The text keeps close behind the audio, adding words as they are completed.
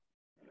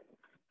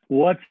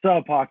What's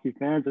up, hockey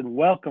fans, and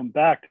welcome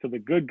back to the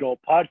Good Goal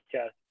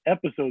Podcast,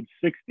 episode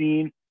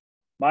 16.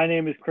 My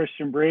name is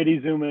Christian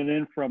Brady, zooming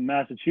in from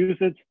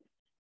Massachusetts.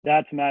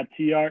 That's Matt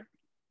Tiart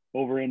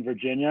over in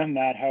Virginia.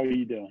 Matt, how are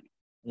you doing?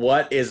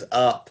 What is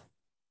up?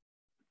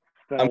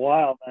 It's been a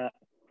while, Matt.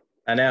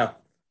 I know.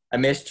 I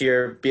missed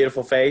your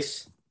beautiful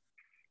face.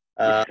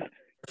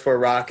 For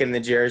rocking the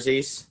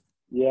jerseys.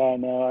 Yeah, I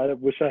know. I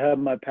wish I had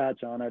my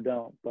patch on. I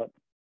don't, but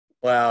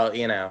Well,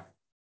 yeah.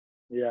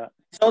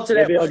 So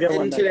today, Maybe I'll get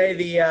one isn't today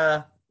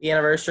the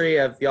anniversary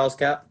of y'all's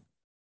cup?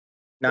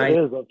 It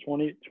is of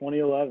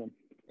 2011.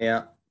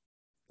 Yeah.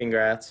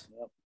 Congrats.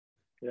 Yep.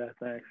 Yeah,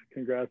 thanks.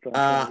 Congrats on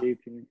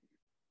 2018.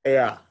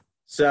 Yeah.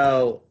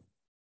 So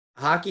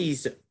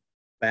hockey's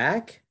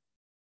back.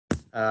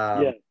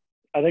 Yeah,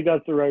 I think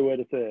that's the right way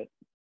to say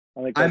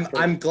it.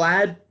 I'm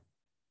glad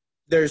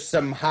there's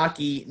some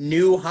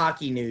new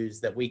hockey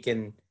news that we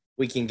can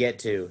get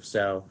to.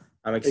 So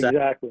I'm excited.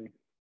 Exactly.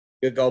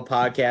 Good Goal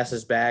Podcast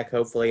is back,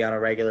 hopefully on a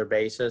regular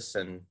basis,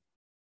 and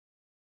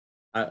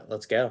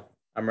let's go.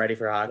 I'm ready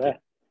for hockey.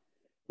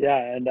 Yeah,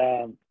 and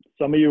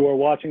some of you are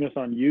watching us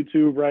on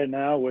YouTube right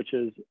now, which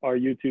is our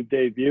YouTube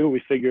debut.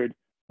 We figured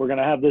we're going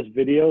to have this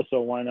video, so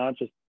why not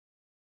just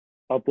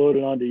upload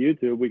it onto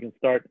YouTube? We can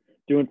start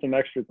doing some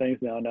extra things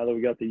now that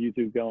we got the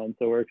YouTube going,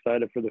 so we're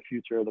excited for the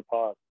future of the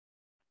pod.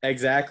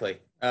 Exactly.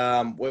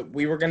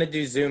 We were going to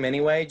do Zoom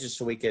anyway, just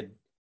so we could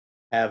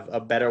have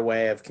a better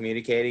way of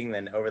communicating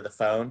than over the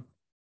phone.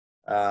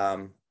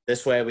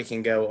 This way we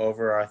can go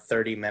over our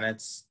 30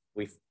 minutes.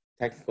 We've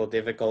technical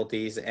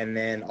difficulties, and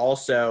then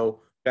also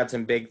got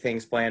some big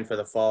things planned for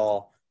the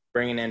fall,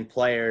 bringing in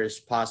players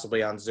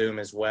possibly on Zoom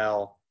as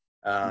well.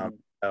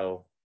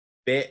 So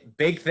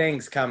big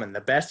things coming.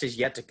 The best is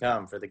yet to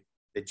come for the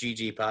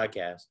GG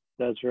podcast.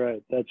 That's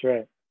right.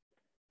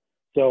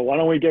 So why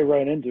don't we get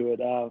right into it?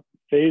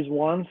 Phase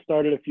 1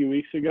 started a few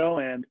weeks ago,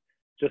 and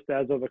just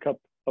as of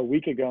a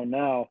week ago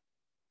now,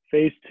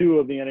 Phase 2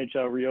 of the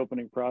NHL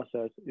reopening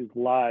process is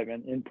live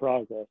and in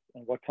progress.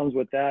 And what comes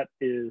with that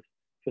is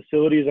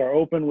facilities are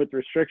open with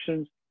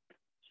restrictions.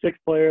 6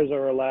 players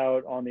are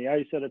allowed on the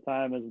ice at a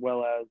time, as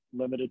well as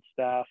limited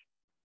staff.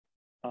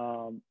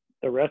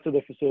 The rest of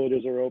the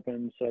facilities are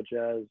open, such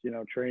as,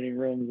 training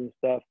rooms and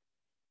stuff.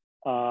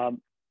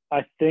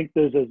 I think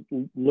there's as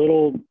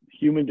little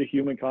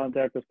human-to-human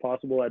contact as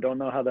possible. I don't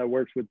know how that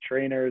works with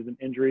trainers and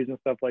injuries and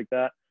stuff like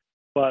that.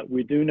 But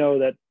we do know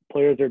that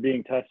players are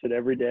being tested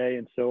every day,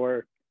 and so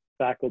are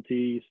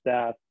faculty,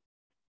 staff,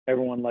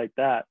 everyone like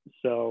that.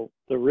 So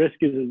the risk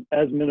is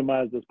as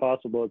minimized as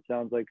possible, it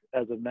sounds like,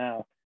 as of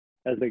now,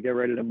 as they get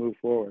ready to move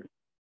forward.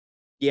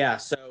 Yeah,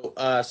 so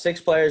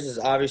 6 players is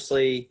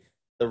obviously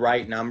the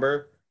right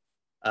number.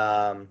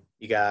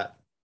 You got,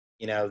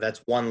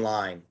 that's one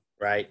line,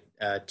 right?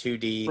 2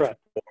 D, right. 3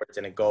 forwards,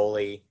 and a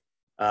goalie.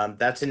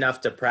 That's enough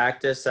to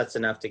practice. That's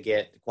enough to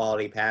get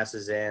quality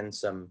passes in,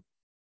 some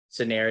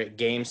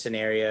game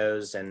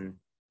scenarios, and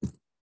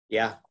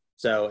yeah,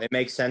 so it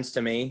makes sense to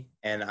me,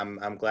 and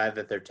I'm glad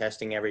that they're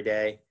testing every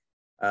day.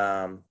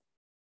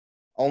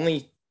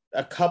 Only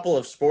a couple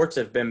of sports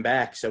have been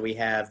back. So we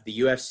have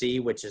the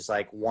UFC, which is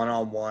like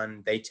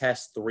one-on-one. They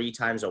test 3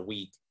 times a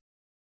week.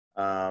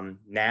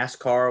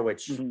 NASCAR,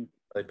 which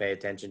really pay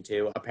attention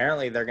to.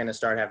 Apparently, they're going to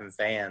start having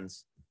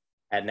fans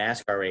at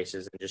NASCAR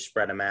races and just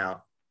spread them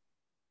out.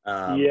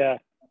 And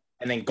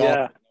then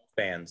golf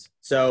fans.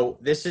 So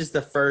this is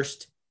the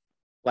first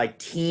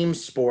team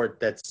sport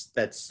that's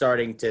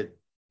starting to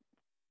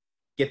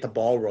get the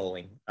ball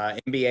rolling.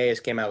 NBA has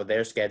came out with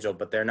their schedule,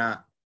 but they're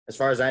not, as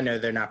far as I know,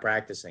 they're not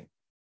practicing.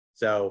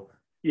 So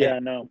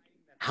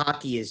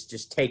hockey is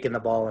just taking the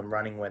ball and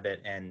running with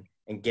it and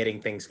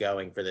getting things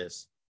going for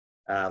this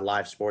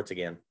live sports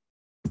again.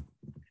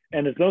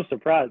 And it's no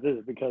surprise, is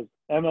it? Because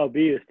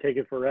MLB has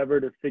taken forever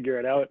to figure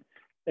it out.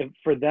 And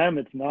for them,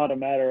 it's not a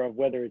matter of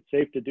whether it's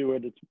safe to do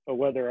it.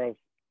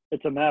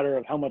 It's a matter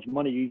of how much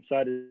money each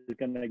side is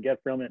going to get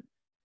from it.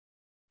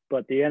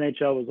 But the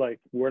NHL was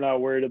like, we're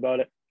not worried about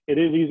it. It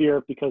is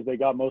easier because they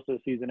got most of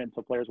the season in,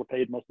 so players were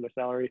paid most of their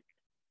salary.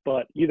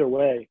 But either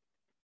way,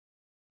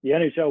 the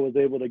NHL was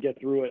able to get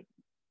through it,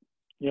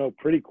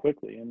 pretty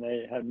quickly. And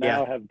they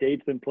have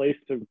dates in place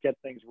to get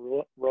things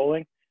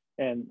rolling.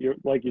 And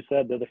like you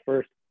said, they're the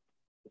first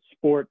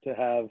sport to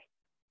have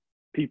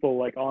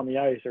people on the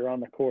ice or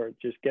on the court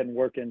just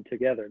working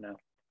together now.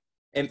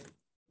 And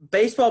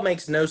baseball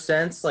makes no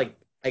sense. I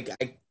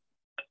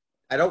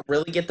don't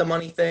really get the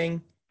money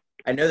thing.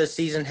 I know the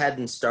season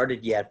hadn't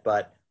started yet,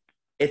 but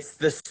it's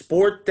the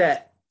sport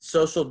that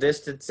social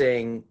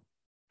distancing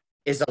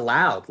is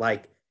allowed.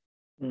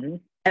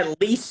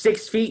 At least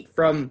 6 feet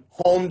from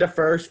home to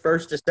first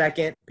to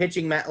second,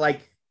 pitching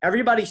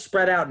everybody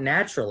spread out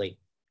naturally.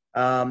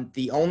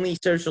 The only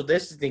social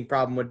distancing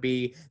problem would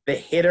be the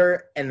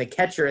hitter and the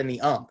catcher and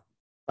the ump,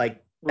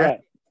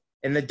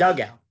 in the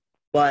dugout.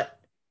 But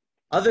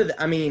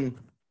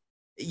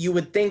you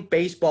would think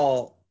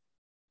baseball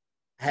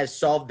has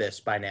solved this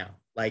by now.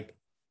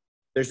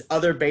 There's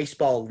other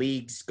baseball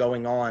leagues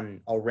going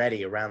on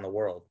already around the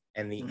world.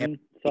 And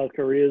South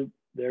Korea,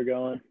 they're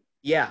going.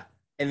 Yeah.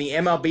 and the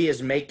MLB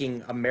is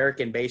making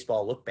American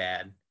baseball look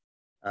bad.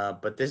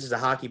 But this is a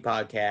hockey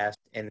podcast,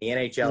 and the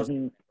NHL is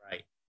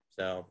right.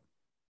 So,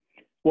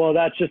 well,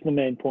 that's just the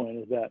main point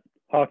is that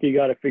hockey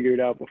got to figure it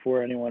out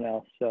before anyone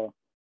else. So,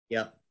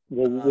 yep,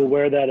 we'll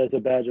wear that as a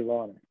badge of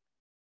honor.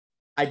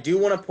 I do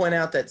want to point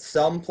out that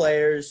some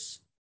players,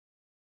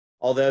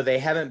 although they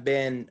haven't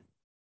been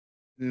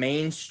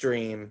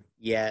mainstream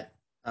yet,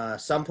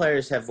 some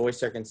players have voiced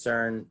their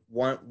concern.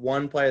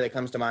 One player that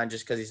comes to mind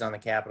just because he's on the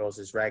Capitals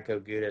is Radko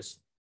Gudas.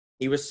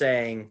 He was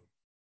saying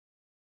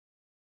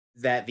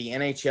that the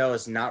NHL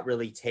is not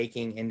really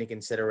taking into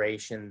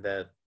consideration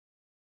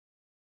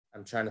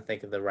I'm trying to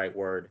think of the right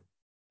word,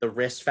 the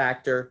risk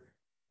factor,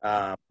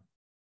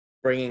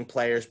 bringing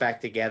players back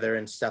together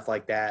and stuff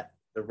like that,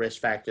 the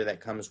risk factor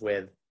that comes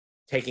with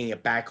taking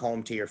it back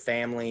home to your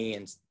family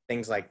and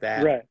things like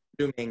that. Right.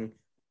 Assuming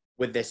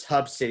with this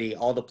hub city,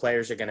 all the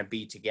players are going to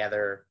be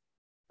together,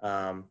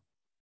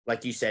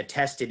 like you said,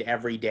 tested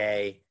every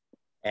day,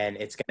 and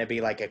it's going to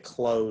be like a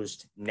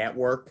closed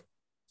network.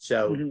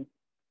 So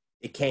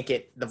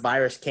the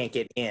virus can't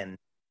get in.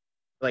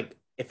 Like,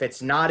 if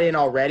it's not in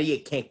already,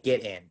 it can't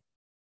get in.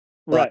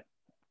 But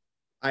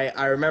right.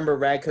 I remember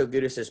Radko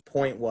Gudas'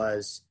 point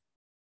was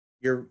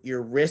you're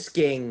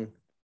risking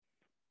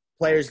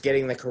players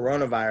getting the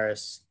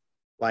coronavirus,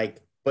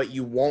 but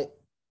you won't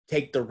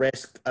take the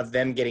risk of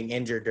them getting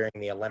injured during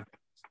the Olympics.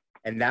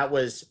 And that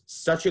was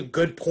such a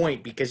good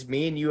point because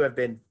me and you have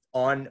been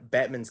on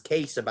Bettman's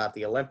case about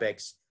the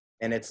Olympics.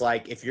 And it's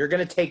like, if you're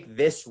going to take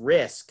this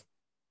risk,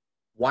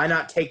 why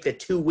not take the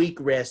 2-week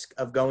risk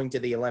of going to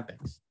the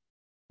Olympics?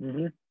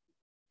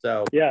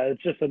 So yeah,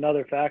 it's just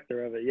another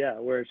factor of it. Yeah,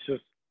 where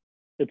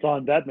it's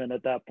on Bettman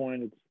at that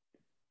point.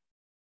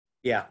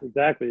 yeah,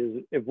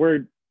 exactly. If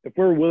we're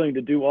willing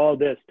to do all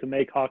this to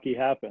make hockey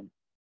happen,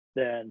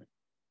 then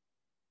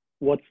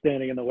what's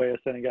standing in the way of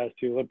sending guys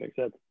to the Olympics?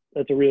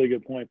 That's a really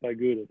good point by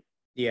Gudas.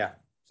 Yeah.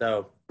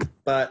 So,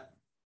 but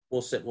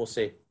we'll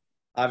see.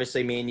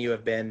 Obviously, me and you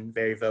have been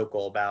very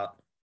vocal about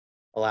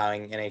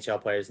allowing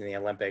NHL players in the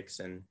Olympics,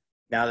 and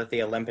now that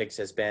the Olympics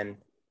has been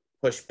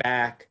pushed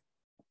back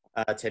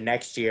to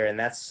next year, and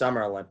that's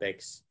Summer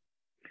Olympics.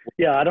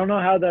 Yeah, I don't know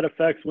how that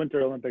affects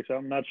Winter Olympics.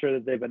 I'm not sure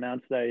that they've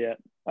announced that yet.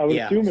 I would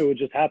assume it would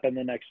just happen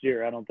the next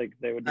year. I don't think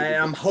they would.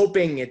 I'm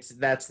hoping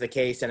that's the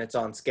case and it's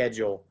on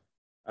schedule,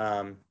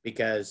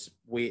 because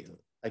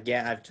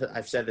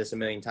I've said this a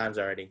million times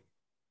already.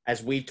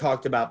 As we've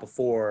talked about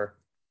before,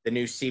 the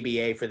new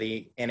CBA for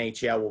the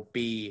NHL will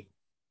be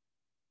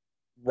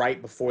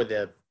right before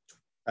the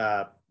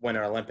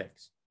Winter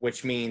Olympics,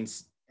 which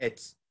means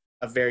it's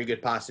a very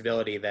good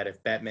possibility that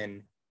if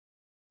Bettman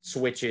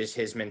switches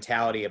his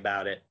mentality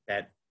about it,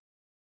 that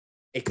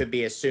it could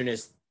be as soon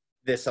as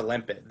this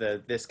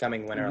this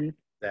coming winter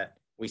that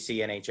we see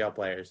NHL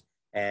players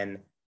and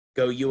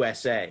go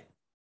USA,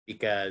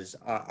 because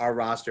our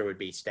roster would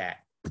be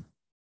stacked.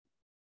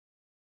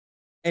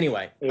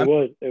 Anyway, it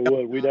would.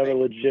 We'd have a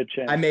legit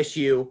chance. I miss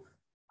you.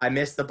 I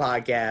miss the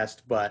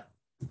podcast, but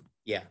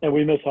yeah. And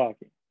we miss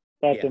hockey.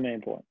 That's the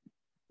main point.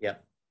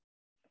 Yep.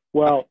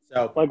 Well,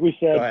 so, like we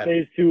said,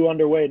 phase 2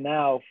 underway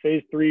now.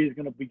 Phase 3 is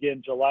going to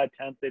begin July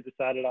 10th. They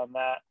decided on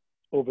that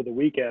over the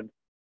weekend,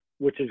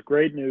 which is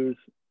great news.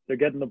 They're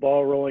getting the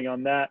ball rolling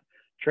on that.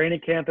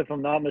 Training camp, if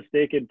I'm not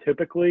mistaken,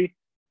 typically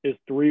is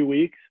 3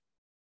 weeks,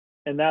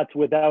 and that's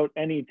without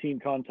any team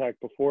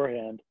contact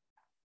beforehand.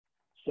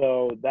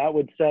 So that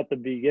would set the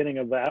beginning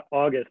of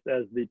August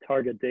as the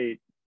target date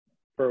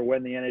for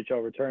when the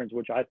NHL returns,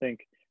 which I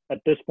think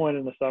at this point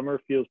in the summer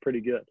feels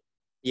pretty good.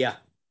 Yeah.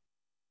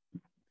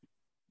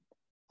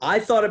 I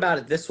thought about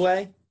it this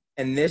way,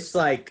 and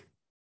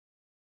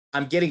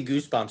I'm getting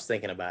goosebumps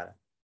thinking about it.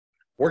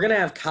 We're going to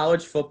have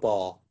college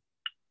football,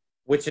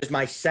 which is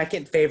my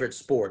second favorite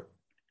sport,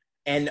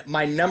 and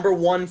my number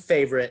one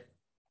favorite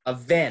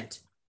event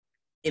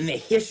in the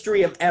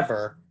history of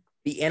ever,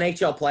 the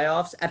NHL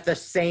playoffs, at the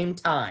same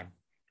time.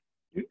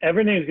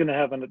 Everything's going to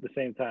happen at the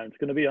same time. It's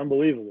going to be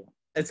unbelievable.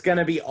 It's going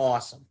to be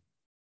awesome.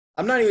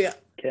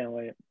 Can't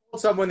wait. I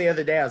told someone the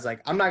other day, I was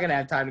like, I'm not going to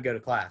have time to go to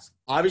class.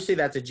 Obviously,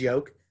 that's a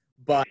joke.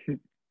 But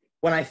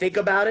when I think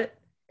about it,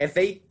 if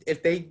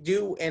they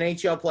do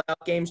NHL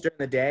playoff games during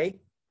the day,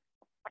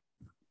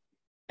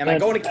 am I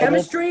going to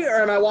chemistry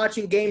or am I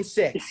watching Game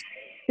 6?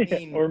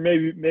 Or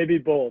maybe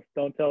both.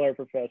 Don't tell our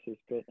professors,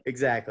 but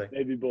exactly,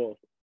 maybe both.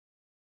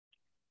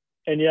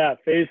 And yeah,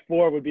 phase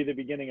 4 would be the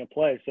beginning of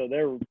play, so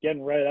they're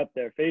getting right up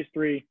there. Phase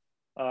 3,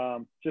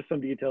 just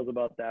some details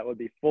about that, would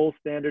be full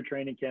standard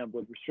training camp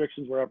with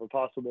restrictions wherever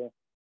possible.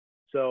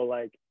 So,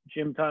 like,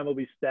 gym time will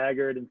be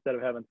staggered. Instead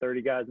of having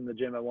 30 guys in the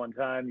gym at one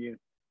time, you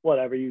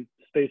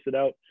space it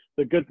out.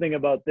 The good thing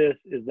about this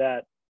is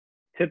that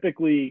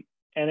typically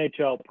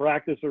NHL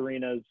practice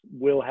arenas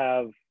will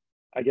have,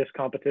 I guess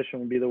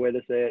competition would be the way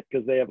to say it,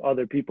 because they have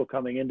other people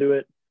coming into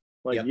it,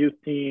 like youth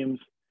teams.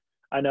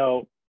 I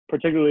know,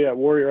 particularly at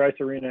Warrior Ice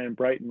Arena in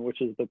Brighton, which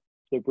is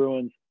the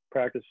Bruins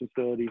practice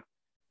facility,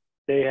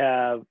 they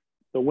have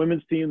the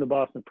women's team, the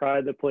Boston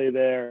Pride, that play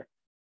there,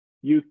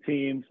 youth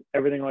teams,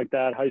 everything like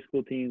that, high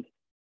school teams.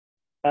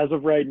 As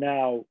of right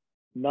now,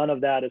 none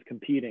of that is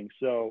competing.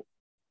 So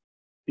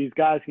these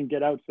guys can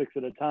get out 6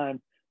 at a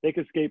time. They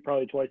could skate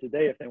probably twice a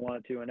day if they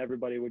wanted to, and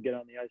everybody would get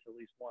on the ice at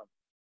least once.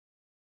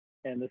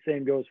 And the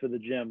same goes for the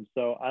gym.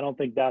 So I don't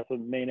think that's the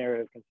main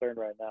area of concern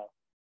right now.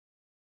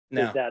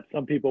 No. Is that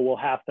some people will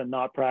have to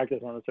not practice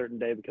on a certain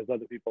day because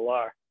other people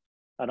are.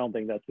 I don't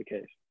think that's the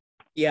case.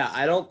 Yeah,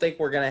 I don't think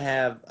we're going to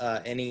have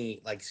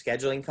any like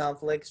scheduling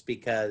conflicts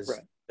because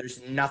Right. there's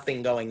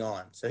nothing going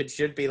on. So it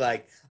should be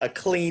like a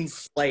clean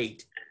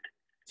slate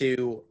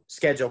to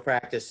schedule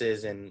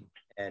practices and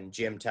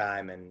gym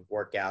time and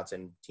workouts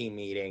and team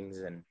meetings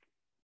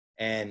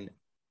and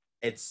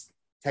it's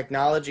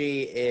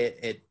technology.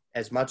 It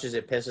as much as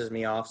it pisses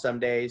me off some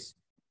days,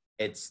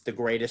 it's the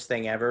greatest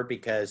thing ever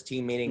because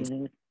team meetings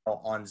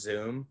are on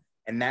Zoom,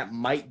 and that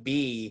might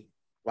be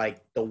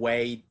like the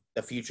way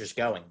the future's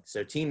going.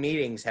 So team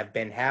meetings have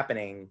been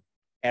happening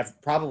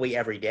probably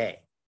every day.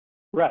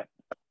 Right.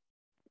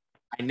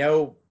 I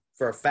know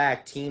for a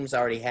fact teams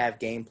already have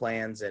game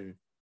plans and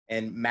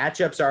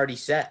matchups already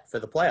set for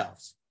the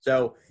playoffs.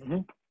 So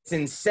it's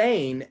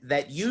insane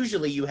that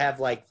usually you have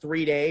like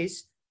 3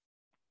 days.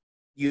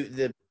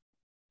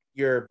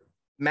 Your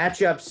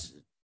matchups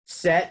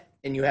set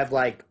and you have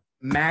like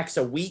max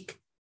a week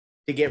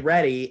to get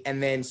ready,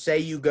 and then say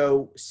you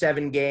go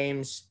 7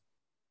 games,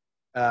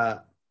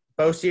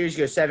 both series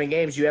you go 7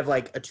 games, you have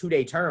like a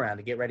 2-day turnaround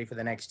to get ready for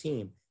the next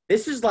team.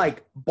 This is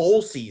like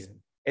bowl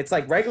season. It's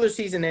like regular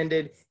season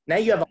ended. Now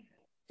you have a month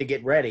to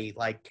get ready.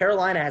 Like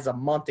Carolina has a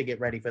month to get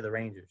ready for the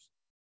Rangers.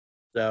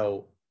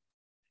 So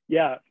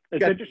yeah,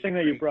 it's interesting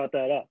that you brought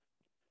that up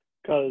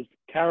because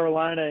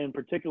Carolina in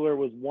particular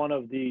was one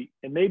of the,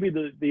 and maybe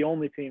the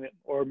only team,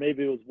 or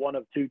maybe it was one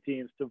of 2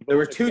 teams to vote. There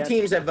were 2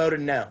 teams that voted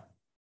no.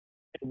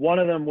 One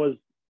of them was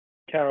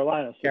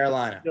Carolina. So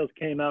Carolina just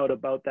came out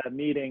about that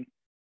meeting.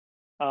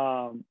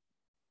 Some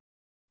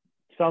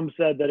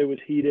said that it was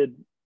heated.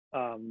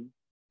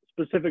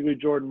 Specifically,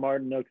 Jordan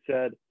Martinook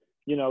said,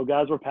 you know,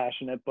 guys were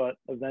passionate, but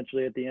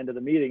eventually at the end of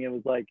the meeting, it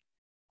was like,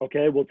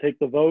 okay, we'll take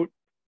the vote.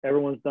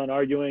 Everyone's done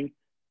arguing.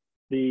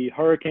 The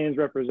Hurricanes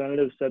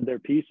representatives said their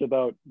piece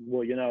about,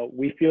 well, you know,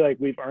 we feel like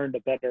we've earned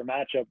a better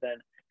matchup than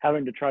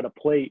having to try to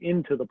play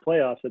into the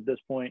playoffs at this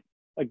point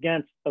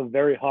against a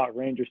very hot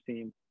Rangers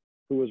team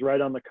who was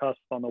right on the cusp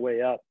on the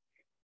way up.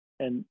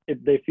 And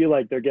they feel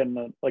like they're getting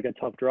a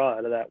tough draw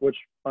out of that, which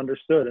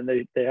understood, and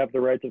they have the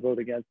right to vote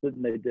against it,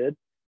 and they did.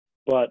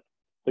 But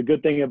the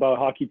good thing about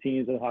hockey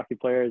teams and hockey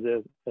players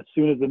is as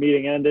soon as the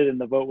meeting ended and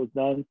the vote was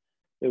done,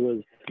 it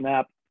was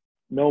snap.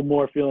 No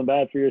more feeling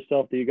bad for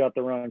yourself that you got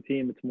the wrong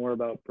team. It's more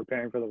about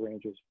preparing for the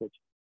Rangers, which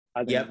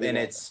I think. Yep,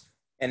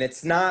 and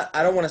it's not.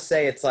 I don't want to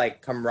say it's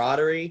like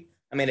camaraderie.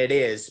 I mean, it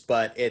is,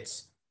 but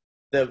it's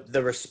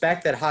the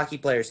respect that hockey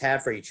players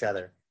have for each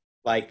other.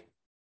 Like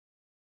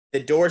the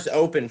doors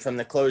open from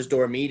the closed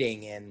door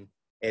meeting, and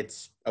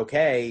it's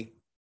okay.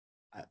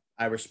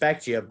 I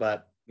respect you,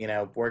 but you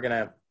know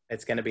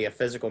it's gonna be a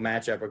physical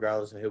matchup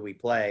regardless of who we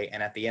play.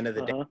 And at the end of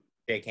the day,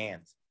 shake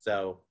hands.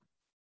 So,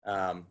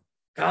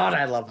 God,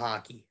 I love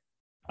hockey.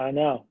 I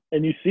know.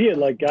 And you see it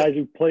like guys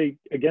who play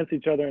against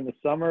each other in the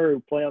summer, who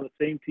play on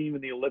the same team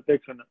in the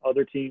Olympics and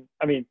other team.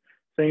 I mean,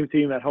 same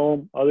team at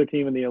home, other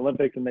team in the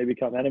Olympics, and they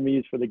become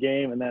enemies for the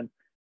game and then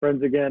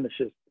friends again.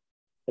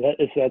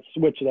 It's that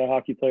switch that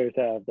hockey players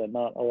have that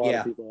not a lot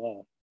of people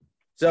have.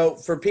 So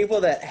for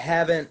people that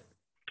haven't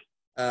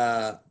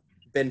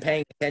been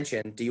paying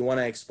attention, do you want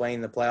to explain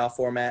the playoff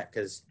format?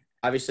 Because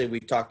obviously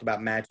we've talked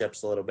about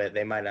matchups a little bit.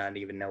 They might not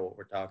even know what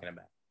we're talking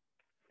about.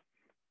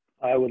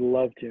 I would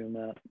love to,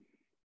 Matt.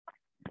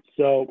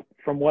 So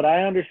from what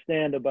I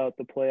understand about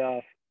the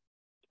playoff,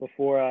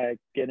 before I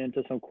get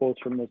into some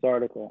quotes from this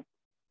article,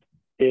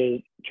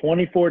 is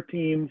 24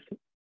 teams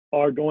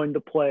are going to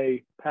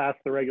play past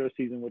the regular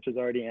season, which has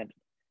already ended.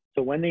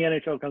 So when the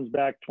NHL comes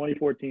back,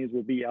 24 teams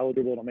will be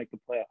eligible to make the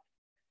playoffs.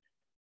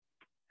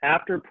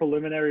 After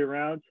preliminary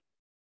rounds,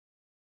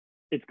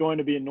 it's going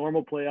to be a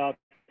normal playoff,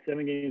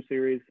 7-game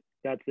series.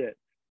 That's it.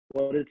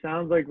 What it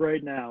sounds like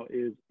right now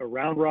is a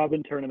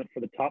round-robin tournament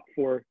for the top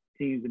 4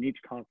 teams in each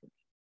conference.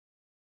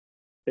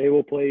 They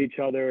will play each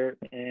other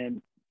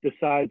and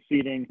decide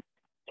seeding,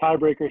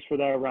 tiebreakers for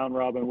that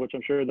round-robin, which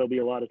I'm sure there'll be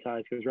a lot of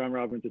ties because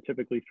round-robins are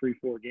typically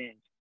 3-4 games.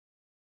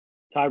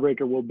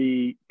 Tiebreaker will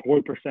be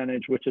point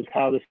percentage, which is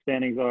how the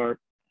standings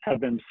have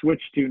been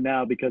switched to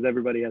now because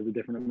everybody has a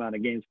different amount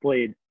of games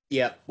played.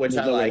 Yeah, which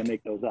I like. Way to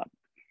make those up.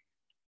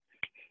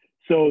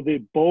 So the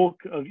bulk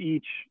of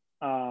each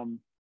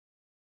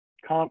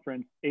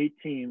conference, 8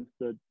 teams,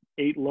 the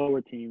 8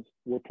 lower teams,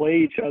 will play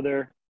each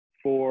other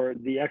for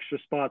the extra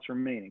spots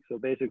remaining. So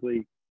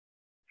basically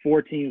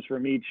 4 teams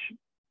from each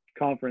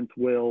conference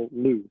will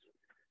lose.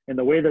 And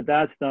the way that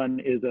that's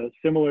done is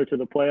similar to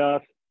the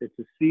playoffs. It's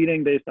a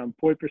seeding based on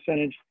point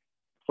percentage.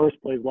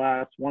 First plays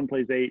last, 1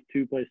 plays 8,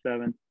 2 plays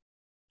 7,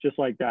 just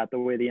like that, the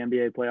way the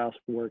NBA playoffs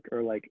work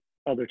or like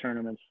other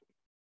tournaments,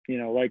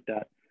 like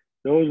that.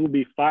 Those will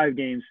be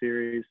 5-game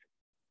series,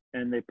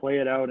 and they play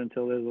it out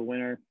until there's a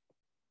winner.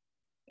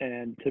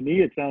 And to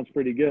me, it sounds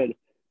pretty good.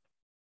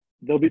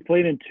 They'll be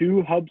played in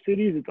 2 hub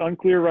cities. It's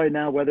unclear right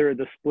now whether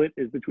the split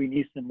is between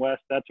East and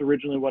West. That's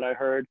originally what I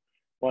heard,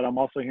 but I'm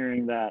also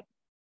hearing that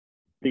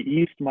the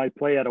East might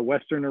play at a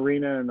Western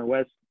arena and the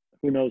West,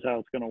 who knows how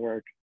it's going to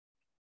work.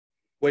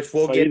 Which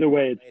we'll But get either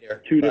way, it's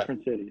later, 2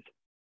 different cities.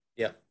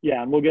 Yeah.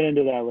 Yeah, and we'll get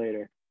into that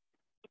later.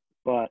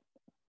 But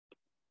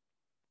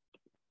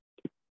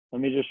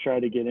let me just try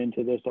to get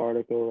into this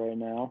article right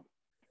now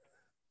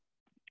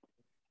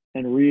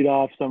and read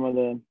off some of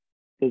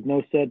there's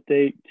no set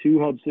date, 2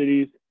 hub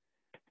cities.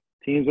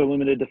 Teams are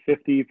limited to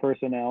 50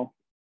 personnel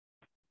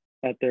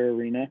at their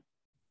arena.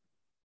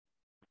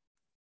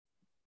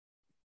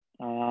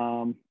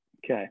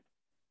 Okay.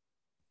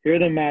 Here are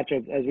the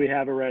matchups as we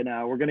have it right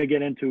now. We're going to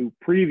get into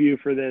preview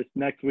for this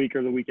next week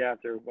or the week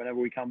after, whenever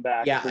we come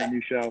back for the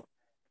new show.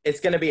 It's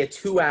going to be a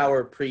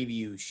 2-hour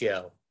preview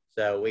show.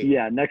 So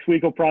next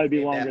week will probably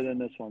be longer than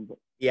this one. But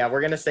yeah,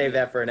 we're going to save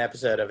that for an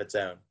episode of its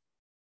own.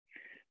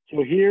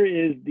 So here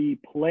is the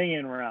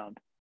play-in round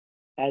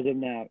as of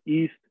now.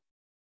 East,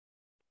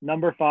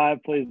 number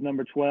 5 plays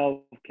number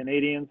 12,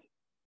 Canadians,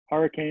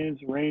 Hurricanes,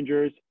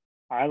 Rangers,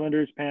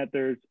 Islanders,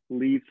 Panthers,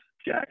 Leafs,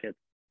 Jackets.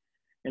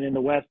 And in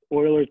the West,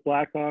 Oilers,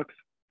 Blackhawks,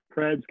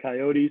 Preds,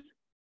 Coyotes,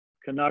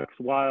 Canucks,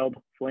 Wild,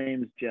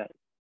 Flames, Jets.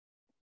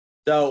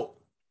 So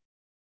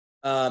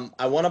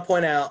I want to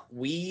point out,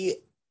 we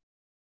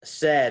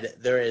said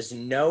there is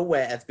no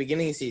way, at the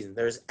beginning of the season,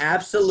 there's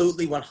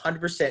absolutely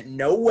 100%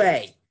 no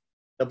way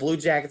the Blue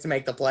Jackets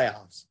make the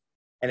playoffs.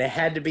 And it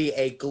had to be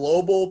a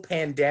global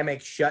pandemic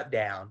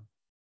shutdown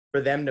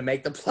for them to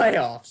make the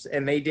playoffs,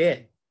 and they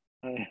did.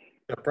 So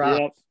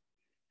props.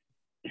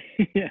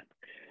 Yep. Yeah.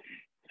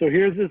 So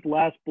here's this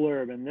last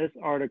blurb, and this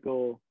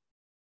article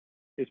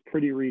is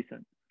pretty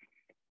recent.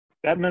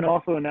 Bettman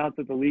also announced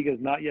that the league has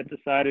not yet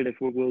decided if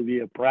it will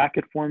be a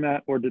bracket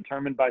format or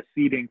determined by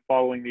seeding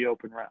following the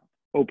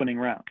opening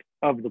round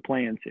of the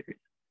play-in series.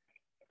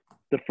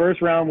 The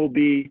first round will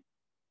be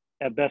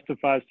a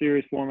best-of-5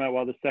 series format,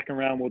 while the second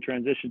round will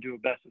transition to a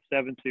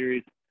best-of-7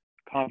 series.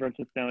 Conference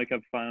and Stanley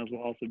Cup finals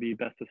will also be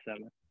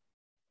best-of-7.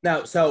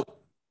 No, so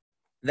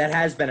that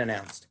has been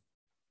announced.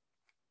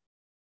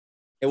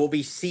 It will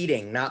be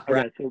seeding, not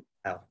bracket.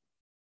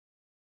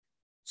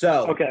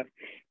 Okay,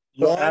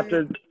 so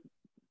after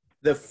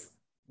the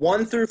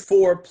 1 through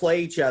 4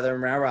 play each other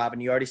in round robin,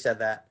 you already said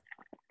that.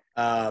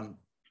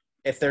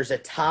 If there's a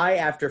tie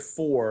after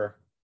 4,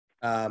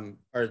 or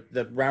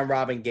the round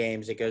robin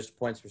games, it goes to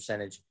points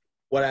percentage.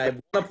 What I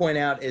want to point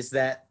out is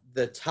that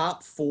the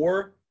top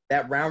 4,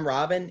 that round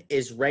robin,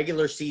 is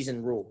regular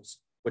season rules,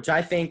 which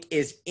I think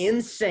is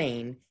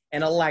insane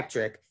and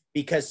electric.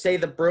 Because, say,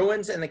 the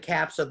Bruins and the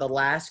Caps are the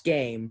last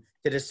game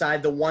to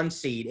decide the 1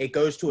 seed, it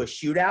goes to a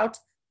shootout.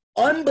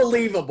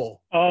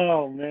 Unbelievable.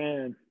 Oh,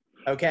 man.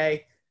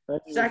 Okay?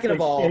 Second of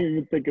all. I didn't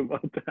even think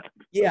about that.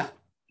 Yeah.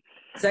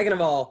 Second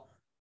of all,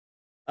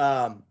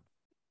 I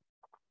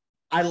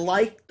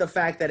like the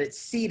fact that it's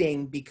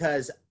seeding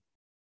because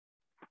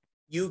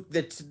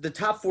the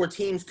top 4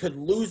 teams could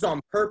lose on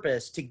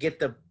purpose to get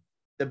the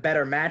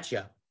better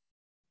matchup.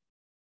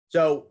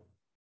 So,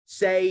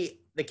 say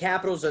the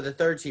Capitals are the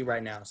 3rd seed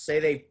right now.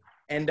 Say they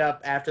end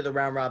up after the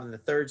round robin the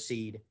 3rd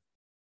seed.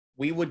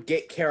 We would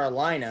get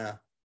Carolina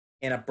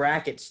in a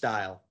bracket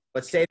style.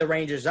 But say the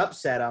Rangers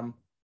upset them,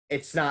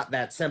 it's not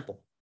that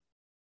simple.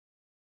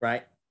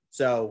 Right?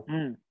 So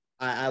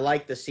I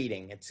like the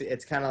seeding.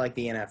 It's kind of like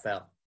the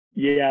NFL.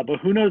 Yeah, but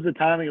who knows the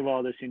timing of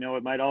all this?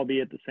 It might all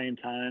be at the same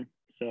time.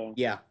 So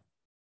yeah.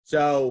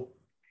 So,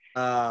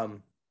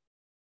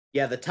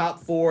 the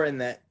top 4 in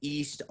the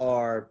East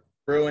are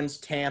Bruins,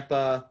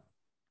 Tampa,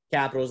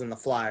 Capitals, and the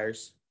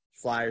Flyers.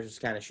 Flyers is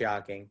kind of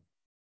shocking.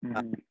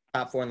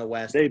 Top 4 in the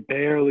West. They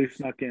barely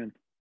snuck in.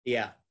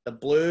 Yeah. The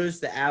Blues,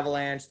 the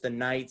Avalanche, the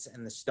Knights,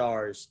 and the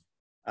Stars.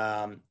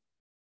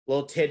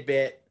 Little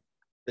tidbit,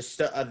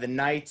 the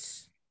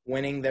Knights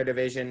winning their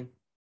division.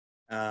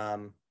 I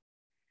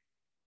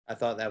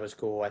thought that was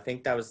cool. I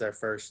think that was their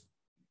first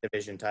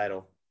division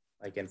title,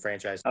 like in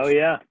franchise. Oh,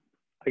 yeah.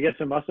 I guess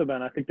it must have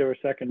been. I think they were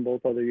second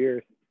both other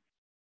years.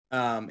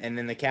 And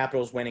then the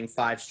Capitals winning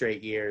 5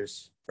 straight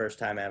years, first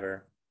time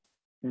ever.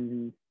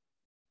 Mm-hmm.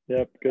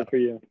 Yep, good for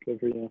you. Good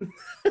for you.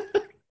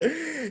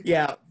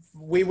 Yeah,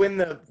 we win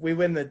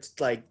the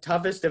like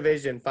toughest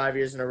division 5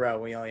 years in a row.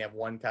 We only have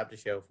 1 cup to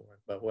show for it,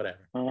 but whatever.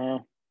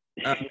 And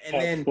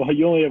then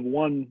you only have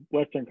 1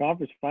 Western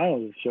Conference final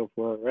to show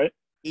for it, right?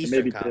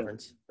 Eastern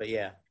Conference, 2. But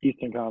yeah,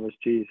 Eastern Conference.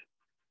 Jeez.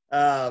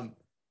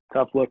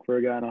 Tough look for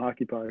a guy in a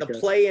hockey podcast. The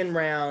play-in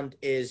round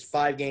is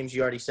 5 games.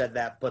 You already said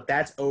that, but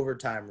that's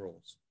overtime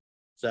rules.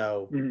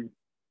 So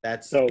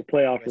that's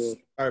playoff rules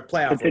or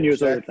playoff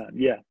continuous rules. Overtime.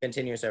 Yeah,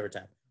 continuous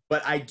overtime.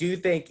 But I do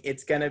think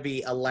it's going to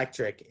be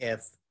electric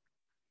if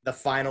the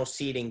final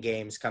seeding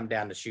games come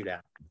down to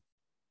shootout.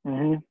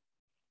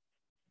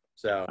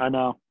 So I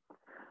know.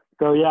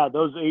 So yeah,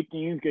 those 8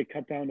 teams get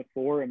cut down to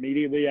 4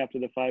 immediately after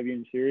the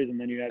 5-game series, and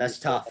then you have that's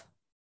tough.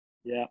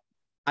 Yeah.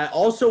 I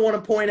also want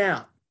to point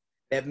out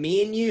that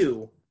me and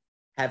you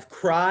have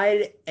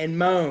cried and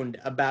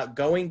moaned about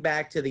going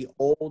back to the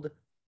old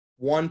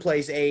 1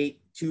 plays 8,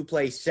 2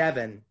 plays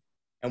 7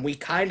 and we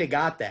kind of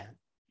got that.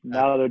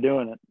 Now they're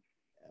doing it.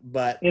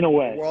 But in a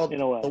way,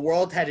 the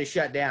world had to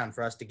shut down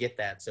for us to get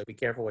that. So be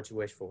careful what you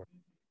wish for.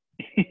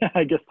 Yeah,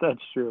 I guess that's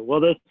true.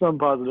 Well, there's some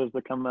positives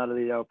that come out of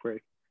the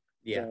outbreak.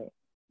 Yeah.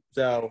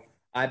 So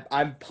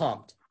I'm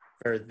pumped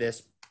for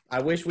this.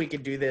 I wish we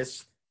could do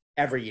this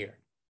every year.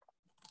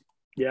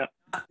 Yeah.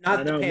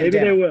 Not the pandemic, maybe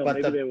they will. but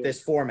maybe they will.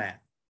 This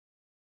format.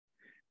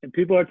 And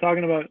people are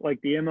talking about, like,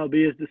 the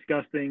MLB is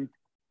discussing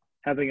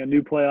having a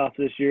new playoff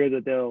this year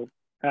that they'll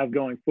have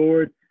going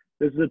forward.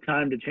 This is a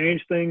time to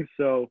change things.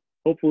 So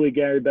hopefully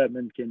Gary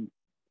Bettman can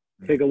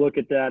take a look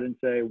at that and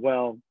say,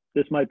 well,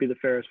 this might be the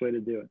fairest way to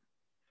do it.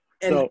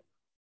 And so,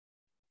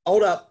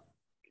 hold up.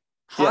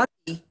 Hockey,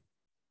 yeah.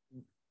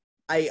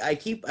 I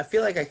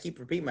feel like I keep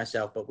repeating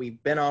myself, but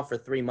we've been off for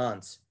 3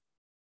 months.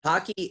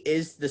 Hockey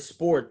is the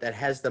sport that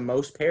has the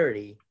most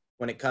parity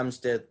when it comes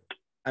to,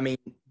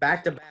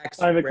 back-to-backs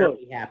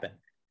rarely happen.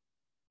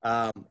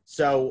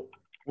 So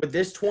with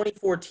this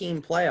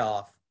 2014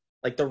 playoff,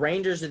 like the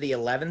Rangers are the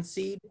 11th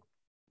seed,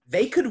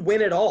 they could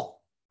win it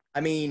all.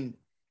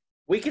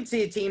 We could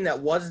see a team that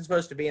wasn't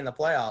supposed to be in the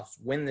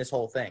playoffs win this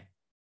whole thing.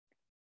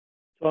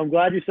 So I'm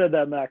glad you said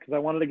that, Matt, because I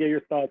wanted to get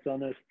your thoughts on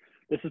this.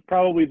 This is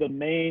probably the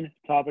main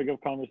topic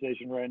of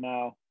conversation right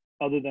now,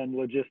 other than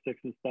logistics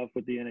and stuff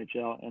with the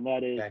NHL, and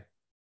that is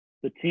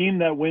the team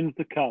that wins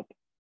the cup.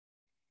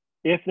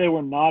 If they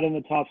were not in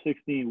the top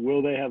 16,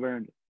 will they have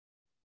earned it?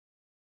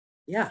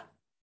 Yeah.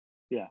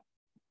 Yeah.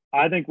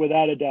 I think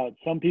without a doubt.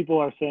 Some people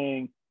are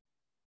saying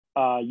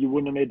you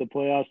wouldn't have made the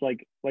playoffs,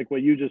 like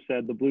what you just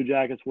said. The Blue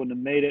Jackets wouldn't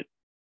have made it,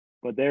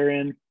 but they're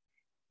in.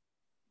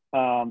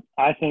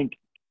 I think,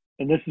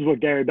 and this is what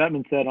Gary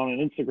Bettman said on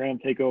an Instagram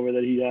takeover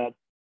that he had,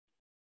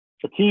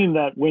 a team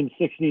that wins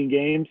 16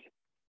 games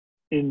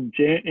in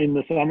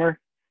the summer,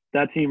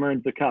 that team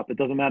earns the cup. It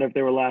doesn't matter if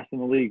they were last in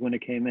the league when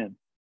it came in.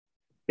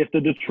 If the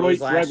Detroit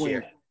Red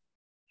Wings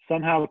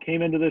somehow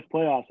came into this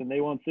playoffs and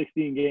they won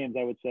 16 games,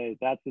 I would say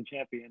that's the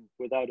champion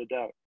without a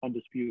doubt,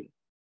 undisputed.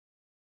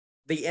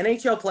 The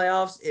NHL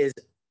playoffs is,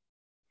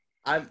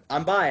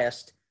 I'm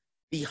biased,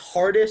 the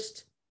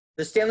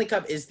Stanley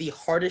Cup is the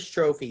hardest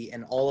trophy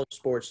in all of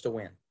sports to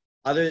win,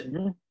 other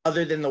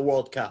than the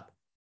World Cup.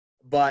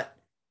 But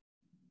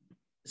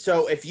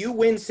so if you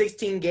win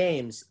 16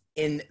 games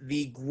in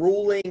the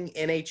grueling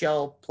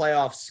NHL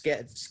playoff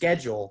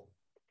schedule,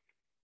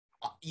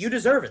 you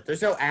deserve it.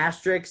 There's no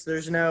asterisks.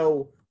 There's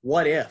no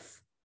what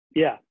if.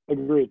 Yeah,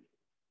 agreed.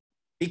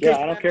 Because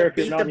I don't care if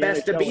you're not the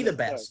best to be the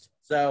best.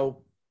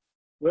 So.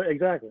 Well,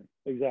 exactly.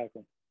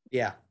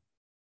 Yeah.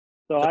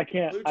 So I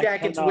can't. Blue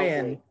Jackets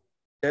win.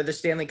 They're the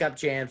Stanley Cup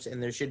champs,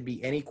 and there shouldn't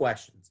be any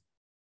questions.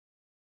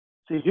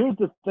 See, here's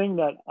the thing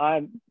that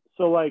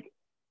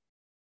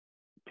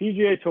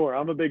PGA Tour,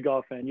 I'm a big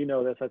golf fan. You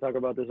know this. I talk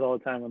about this all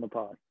the time on the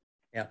pod.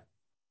 Yeah.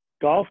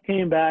 Golf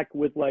came back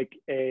with like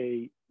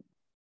a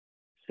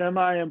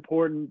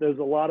semi-important, there's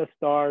a lot of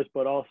stars,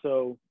 but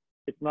also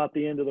it's not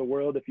the end of the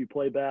world if you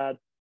play bad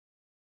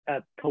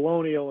at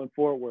Colonial and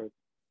Fort Worth.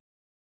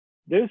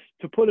 This,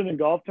 to put it in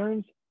golf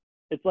terms,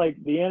 it's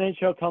like the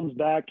NHL comes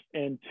back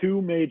and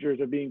 2 majors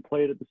are being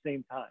played at the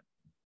same time.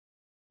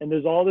 And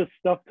there's all this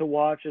stuff to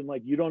watch and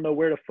like you don't know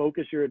where to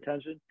focus your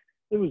attention.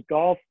 It was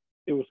golf.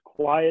 It was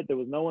quiet. There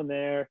was no one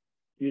there.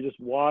 You just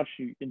watched.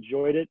 You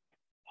enjoyed it.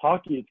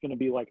 Hockey, it's going to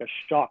be like a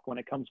shock when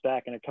it comes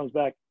back, and it comes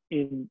back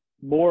in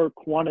more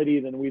quantity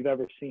than we've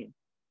ever seen.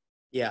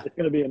 Yeah. It's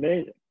going to be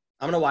amazing.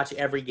 I'm going to watch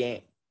every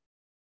game.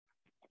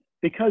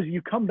 Because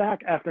you come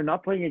back after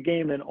not playing a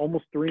game in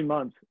almost 3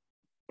 months.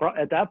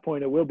 At that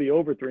point, it will be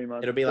over 3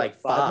 months. It'll be like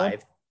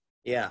 5.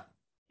 Yeah.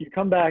 You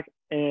come back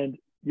and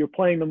you're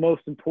playing the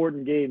most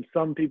important game,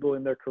 some people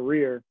in their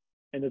career,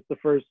 and it's the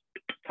first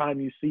time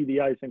you see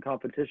the ice in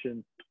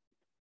competition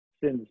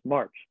since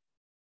March.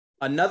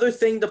 Another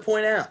thing to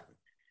point out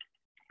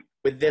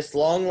with this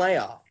long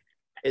layoff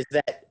is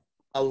that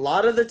a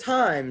lot of the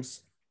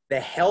times the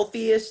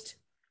healthiest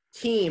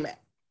team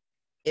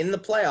in the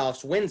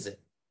playoffs wins it.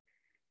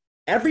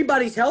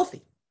 Everybody's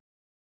healthy.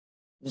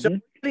 So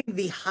they're getting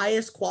the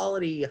highest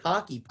quality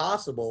hockey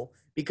possible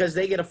because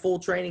they get a full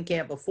training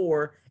camp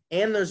before,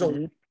 and there's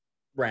a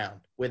round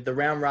with the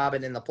round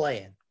robin and the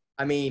play-in.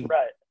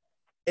 Right.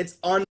 It's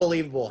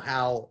unbelievable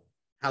how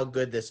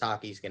good this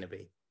hockey is going to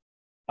be.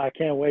 I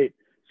can't wait.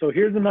 So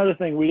here's another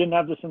thing. We didn't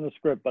have this in the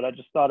script, but I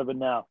just thought of it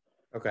now.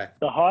 Okay.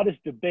 The hottest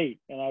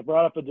debate, and I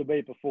brought up a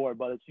debate before,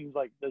 but it seems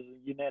like there's a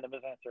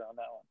unanimous answer on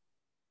that one.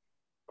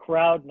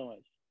 Crowd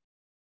noise.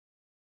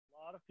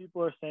 A lot of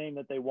people are saying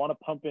that they want to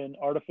pump in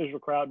artificial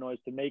crowd noise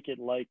to make it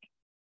like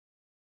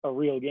a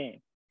real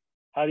game.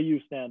 How do you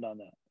stand on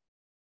that?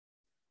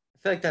 I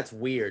feel like that's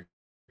weird.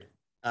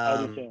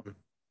 I do too.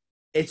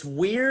 It's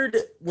weird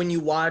when you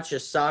watch a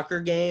soccer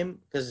game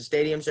because the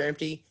stadiums are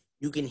empty.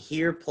 You can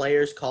hear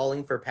players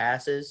calling for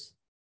passes.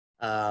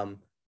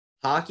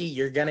 Hockey,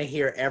 you're going to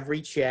hear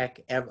every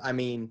check. You're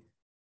going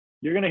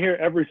to hear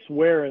every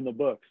swear in the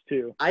books,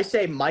 too. I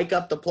say mic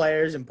up the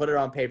players and put it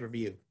on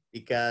pay-per-view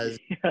because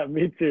yeah,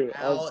 me too.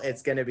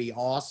 It's going to be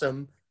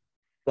awesome.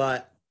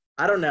 But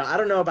I don't know. I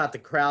don't know about the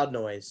crowd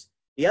noise.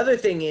 The other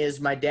thing is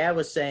my dad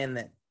was saying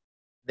that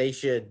they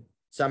should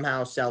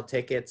somehow sell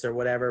tickets or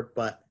whatever,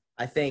 but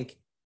I think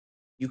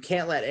you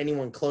can't let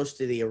anyone close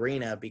to the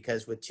arena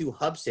because with two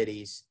hub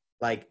cities,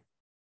 like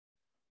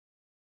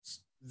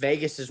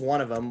Vegas is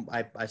one of them.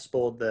 I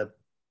spoiled the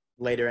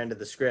later end of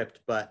the script,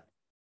 but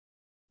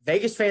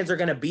Vegas fans are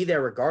going to be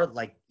there regardless.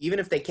 Like even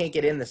if they can't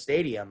get in the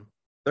stadium,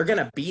 they're going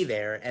to be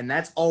there, and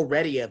that's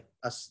already a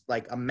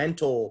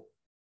mental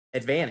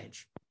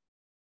advantage.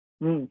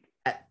 Mm.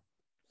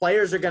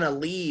 Players are going to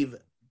leave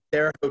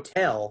their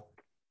hotel,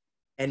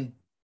 and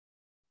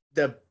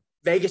the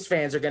Vegas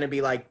fans are going to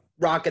be like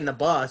rocking the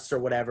bus or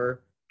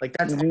whatever. Like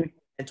that's Mm-hmm.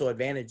 mental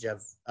advantage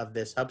of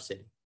this hub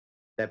city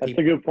that That's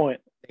people a good point.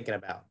 are thinking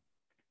about.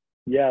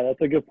 Yeah,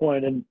 that's a good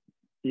point. And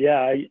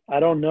yeah, I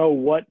don't know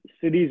what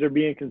cities are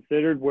being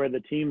considered where the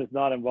team is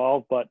not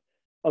involved, but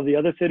of the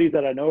other cities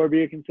that I know are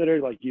being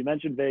considered, like you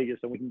mentioned Vegas,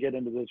 and we can get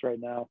into this right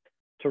now.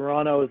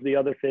 Toronto is the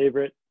other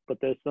favorite, but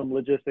there's some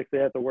logistics they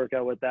have to work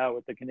out with that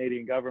with the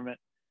Canadian government.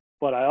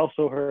 But I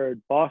also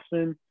heard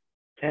Boston,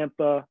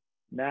 Tampa,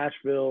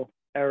 Nashville,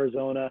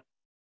 Arizona,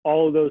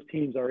 all of those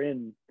teams are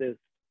in this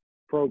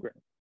program,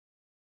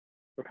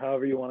 or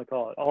however you want to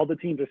call it. All the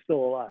teams are still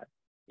alive.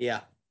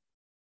 Yeah.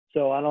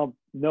 So I don't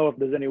know if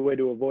there's any way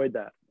to avoid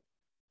that.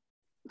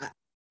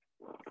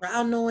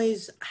 Crowd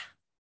noise.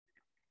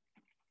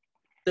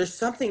 There's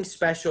something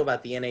special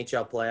about the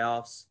NHL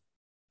playoffs.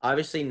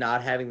 Obviously,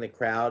 not having the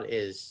crowd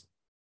is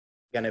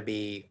going to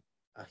be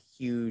a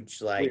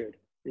huge Weird.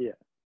 Yeah.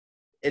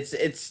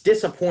 It's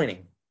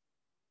disappointing,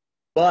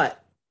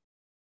 but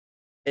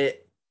I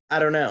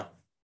don't know.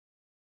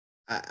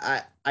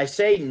 I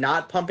say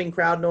not pumping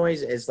crowd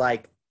noise is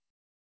like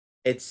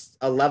it's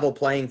a level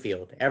playing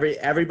field.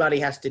 Everybody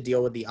has to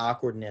deal with the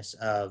awkwardness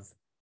of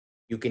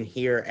you can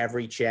hear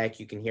every check,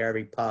 you can hear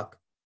every puck.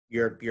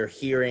 You're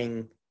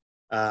hearing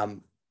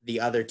the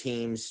other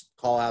teams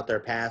call out their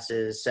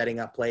passes, setting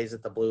up plays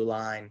at the blue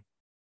line.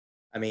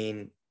 I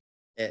mean,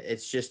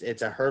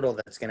 it's a hurdle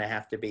that's going to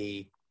have to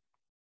be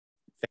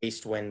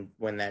faced when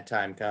that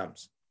time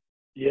comes.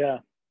 Yeah.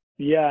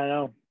 Yeah, I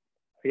know.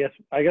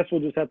 I guess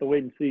we'll just have to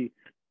wait and see.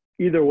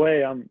 Either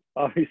way, I'm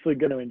obviously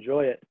going to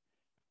enjoy it.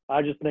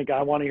 I just think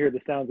I want to hear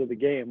the sounds of the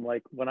game.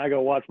 Like when I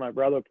go watch my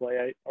brother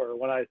play, or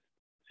when I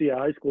see a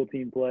high school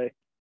team play,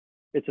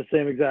 it's the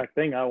same exact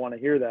thing. I want to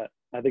hear that.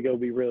 I think it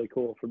would be really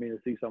cool for me to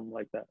see something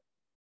like that.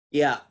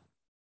 Yeah,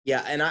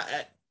 and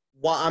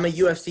while I'm a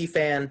UFC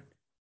fan,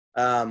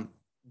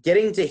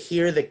 getting to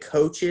hear the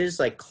coaches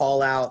like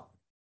call out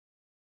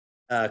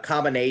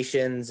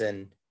combinations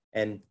and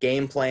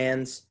game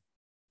plans,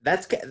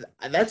 that's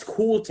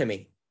cool to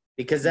me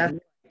because that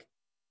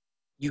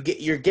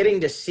you're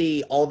getting to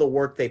see all the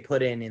work they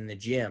put in the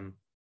gym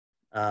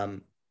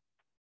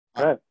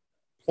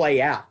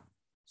play out.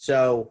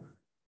 So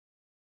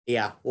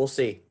yeah, we'll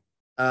see.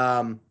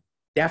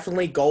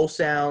 Definitely goal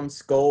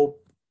sounds, goal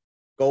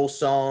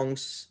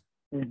songs,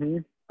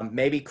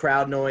 maybe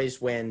crowd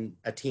noise when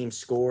a team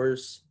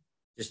scores,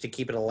 just to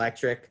keep it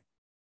electric.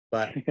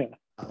 But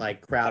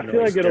like crowd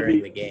noise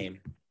during the game.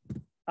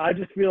 I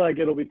just feel like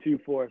it'll be too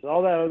forced.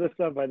 All that other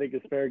stuff I think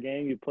is fair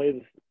game. You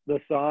play the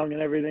song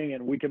and everything,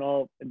 and we can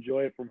all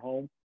enjoy it from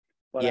home.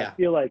 But I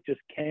feel like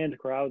just canned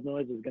crowd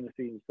noise is going to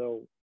seem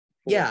so.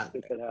 Yeah,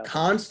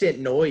 constant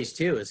noise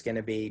too is going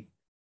to be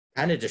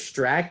kind of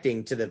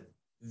distracting to the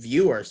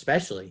viewer,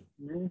 especially.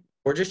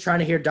 We're just trying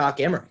to hear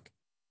Doc Emmerich.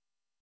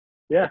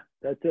 Yeah,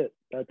 that's it.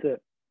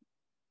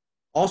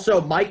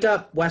 Also, mic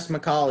up Wes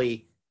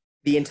McCauley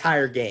the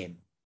entire game.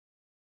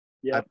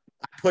 Yeah,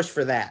 I push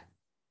for that.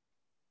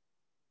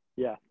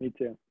 Yeah, me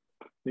too.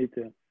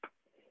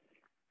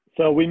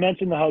 So we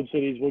mentioned the hub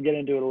cities. We'll get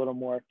into it a little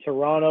more.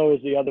 Toronto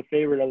is the other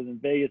favorite other than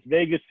Vegas.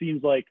 Vegas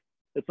seems like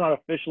it's not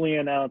officially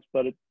announced,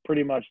 but it's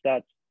pretty much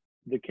that's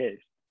the case.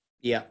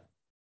 Yeah.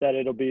 That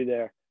it'll be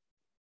there.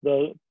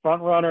 The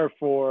front runner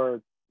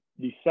for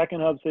the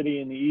second hub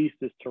city in the East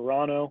is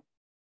Toronto.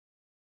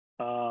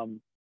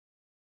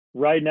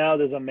 Right now,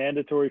 there's a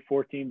mandatory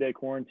 14-day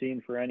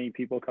quarantine for any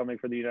people coming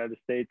from the United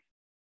States.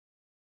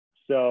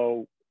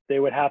 So they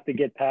would have to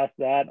get past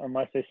that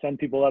unless they send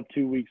people up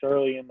 2 weeks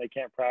early and they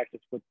can't practice,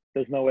 but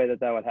there's no way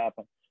that would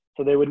happen.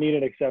 So they would need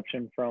an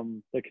exception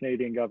from the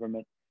Canadian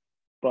government.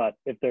 But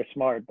if they're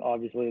smart,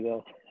 obviously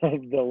they'll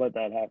let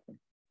that happen.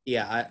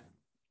 Yeah,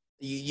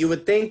 you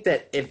would think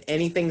that if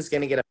anything's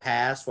going to get a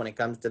pass when it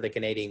comes to the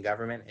Canadian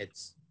government,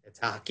 it's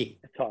hockey.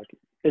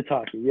 It's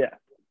hockey. Yeah,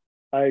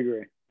 I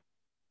agree.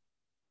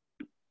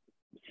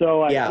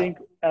 So I think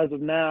as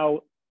of now,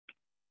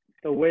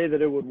 the way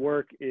that it would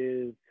work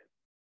is,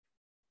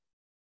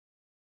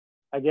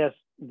 I guess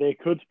they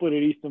could split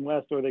it East and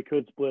West, or they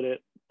could split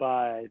it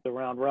by the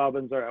round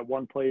robins are at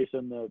one place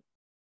and the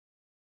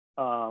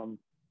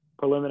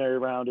preliminary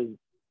round is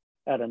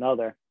at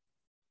another.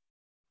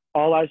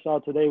 All I saw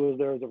today was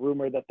there was a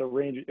rumor that the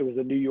Rangers, it was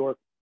a New York,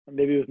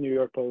 maybe it was New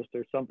York Post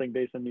or something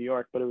based in New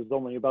York, but it was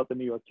only about the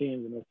New York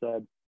teams, and it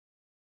said,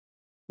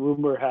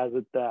 rumor has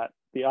it that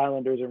the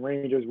Islanders and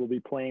Rangers will be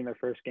playing their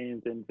first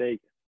games in Vegas.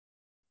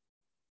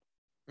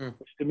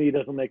 which to me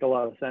doesn't make a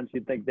lot of sense.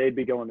 You'd think they'd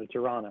be going to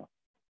Toronto.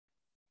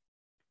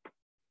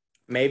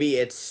 Maybe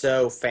it's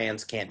so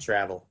fans can't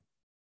travel.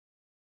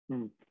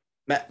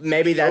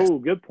 Maybe that's. Oh,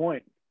 good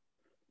point.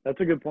 That's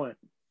a good point.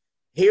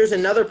 Here's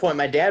another point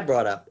my dad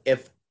brought up.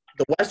 If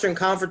the Western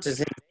Conference is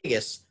in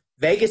Vegas,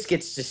 Vegas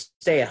gets to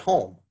stay at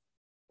home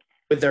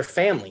with their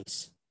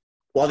families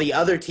while the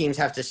other teams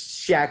have to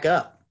shack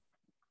up.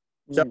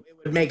 So it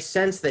would make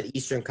sense that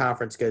Eastern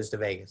Conference goes to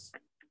Vegas.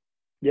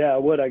 Yeah,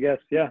 it would, I guess.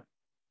 Yeah.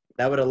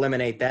 That would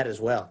eliminate that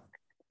as well.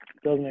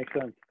 Does make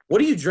sense.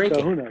 What are you drinking?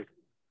 So who knows?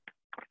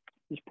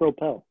 Just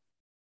Propel.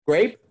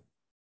 Grape?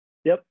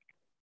 Yep.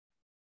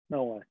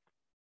 No way.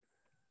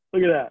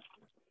 Look at that.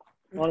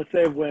 I want to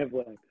save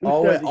wavelength.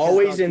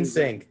 Always in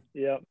sync.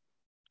 Yep.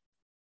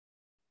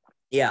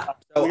 Yeah.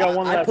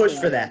 So I push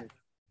for that.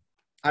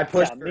 I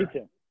push for me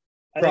too.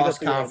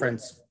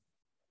 Cross-conference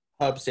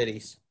hub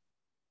cities.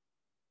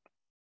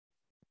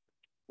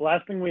 The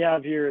last thing we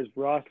have here is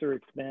roster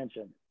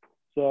expansion.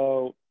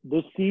 So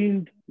this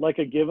seemed like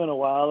a given a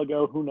while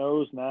ago. Who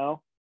knows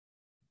now?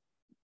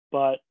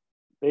 But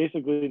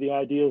basically the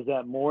idea is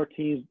that more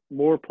teams,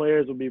 more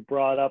players will be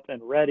brought up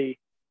and ready,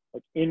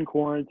 like in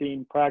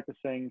quarantine,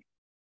 practicing.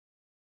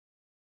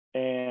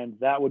 And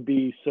that would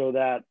be so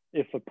that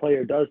if a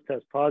player does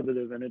test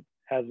positive and it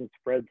hasn't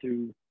spread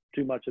to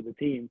too much of the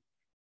team,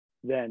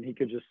 then he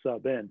could just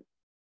sub in.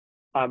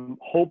 I'm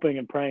hoping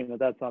and praying that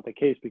that's not the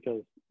case,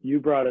 because you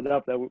brought it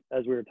up that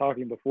as we were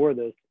talking before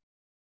this,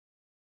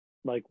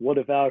 like, what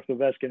if Alex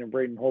Ovechkin and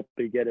Braden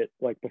Holtby get it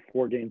like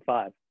before Game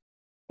 5?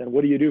 Then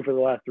what do you do for the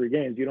last 3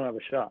 games? You don't have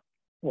a shot.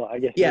 Well, I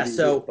guess. Yeah.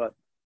 So but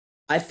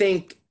I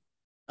think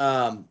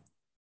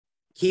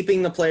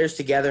keeping the players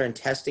together and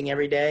testing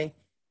every day.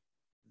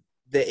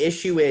 The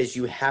issue is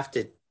you have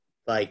to,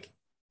 like,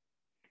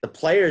 the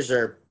players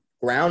are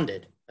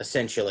grounded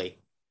essentially.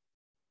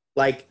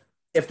 Like,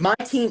 if my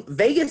team,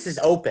 Vegas is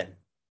open,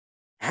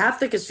 half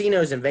the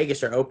casinos in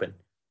Vegas are open.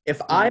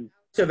 If I'm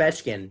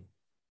Ovechkin,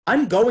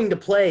 I'm going to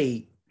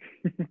play.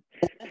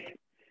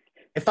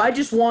 If I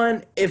just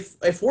won, if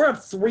we're up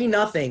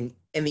 3-0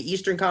 in the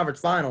Eastern Conference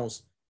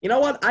Finals, you know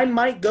what? I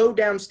might go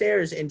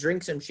downstairs and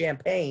drink some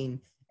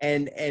champagne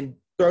and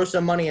throw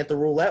some money at the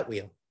roulette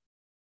wheel.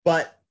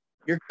 But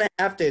you're going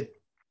to have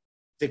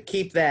to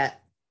keep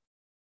that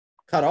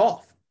cut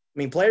off. I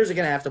mean, players are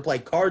going to have to play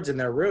cards in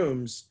their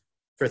rooms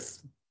for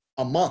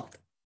a month.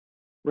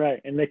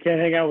 Right, and they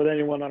can't hang out with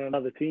anyone on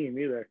another team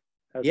either.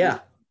 Yeah.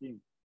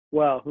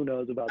 Well, who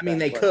knows about that? I mean,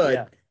 they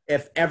could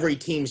if every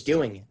team's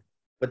doing it.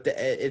 But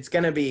it's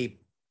going to be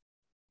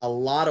a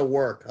lot of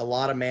work, a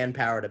lot of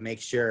manpower to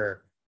make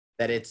sure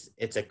that it's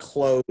a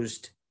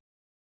closed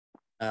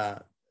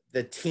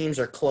the teams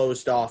are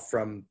closed off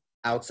from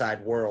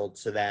outside world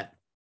so that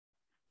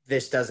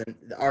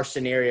our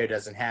scenario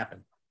doesn't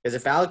happen. Because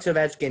if Alex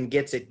Ovechkin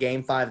gets it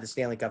Game 5 of the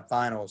Stanley Cup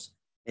Finals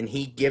and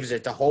he gives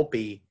it to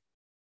Holtby,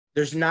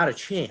 there's not a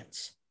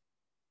chance,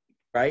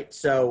 right?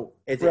 So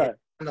it's kind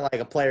of like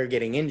a player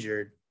getting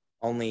injured,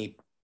 only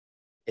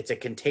it's a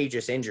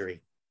contagious injury.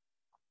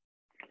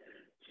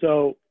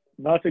 So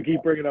not to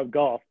keep bringing up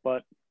golf,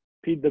 but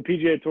the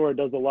PGA Tour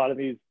does a lot of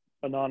these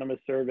anonymous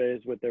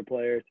surveys with their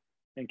players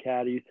and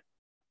caddies.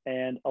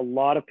 And a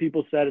lot of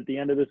people said at the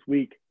end of this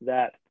week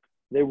that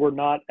they were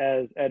not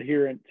as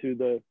adherent to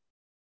the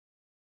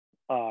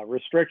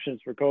restrictions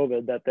for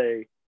COVID that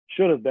they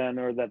should have been,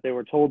 or that they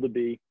were told to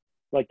be.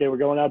 Like, they were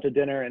going out to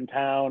dinner in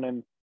town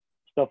and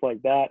stuff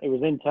like that. It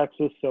was in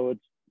Texas, so it's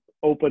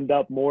opened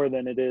up more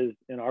than it is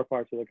in our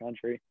parts of the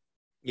country.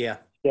 Yeah.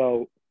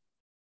 So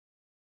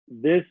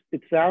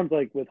it sounds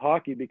like with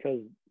hockey, because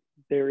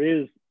there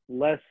is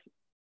less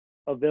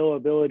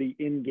availability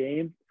in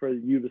game for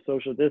you to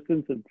social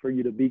distance and for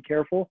you to be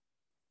careful.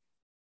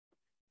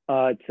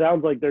 It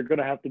sounds like they're going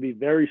to have to be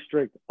very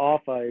strict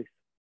off ice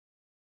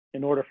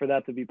in order for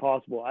that to be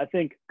possible. I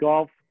think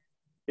golf,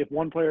 if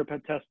one player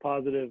tests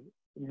positive,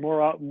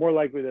 more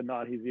likely than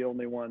not, he's the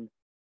only one,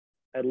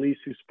 at least,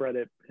 who spread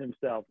it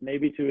himself,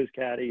 maybe to his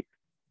caddy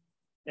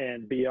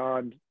and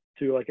beyond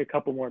to like a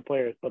couple more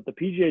players. But the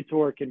PGA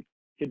Tour can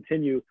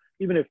continue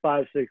even if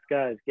 5-6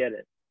 guys get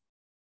it.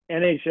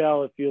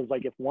 NHL, it feels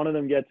like if one of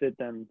them gets it,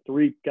 then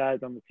 3 guys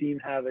on the team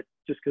have it,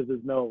 just because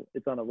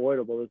it's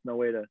unavoidable. There's no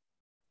way to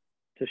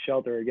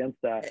shelter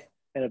against that.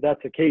 And if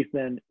that's the case,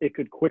 then it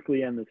could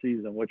quickly end the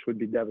season, which would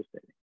be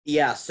devastating.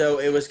 Yeah, so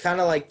it was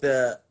kind of like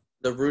the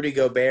Rudy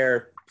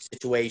Gobert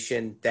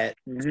situation that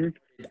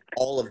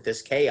all of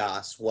this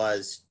chaos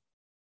was.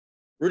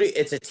 Rudy,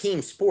 it's a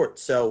team sport,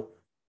 so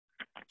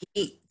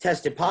he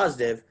tested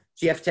positive,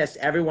 so you have to test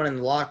everyone in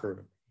the locker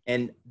room.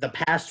 And the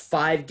past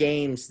 5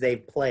 games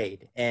they've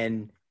played,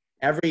 and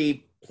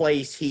every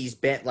place he's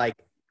been, like,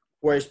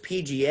 whereas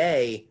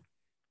PGA,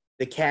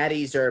 the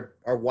caddies are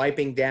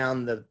wiping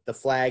down the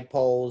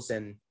flagpoles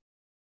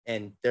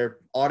and they're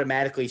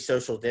automatically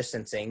social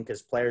distancing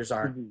because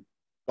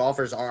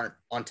golfers aren't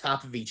on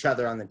top of each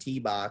other on the tee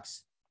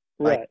box.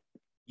 Right. Like,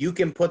 you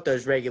can put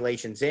those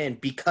regulations in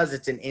because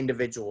it's an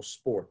individual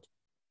sport.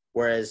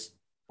 Whereas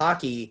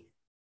hockey,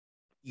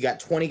 you got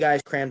 20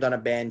 guys crammed on a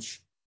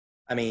bench.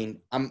 I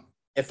mean,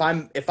 if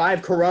I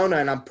have Corona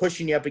and I'm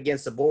pushing you up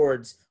against the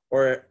boards,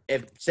 or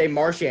if say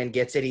Marchand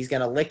gets it, he's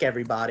gonna lick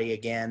everybody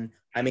again.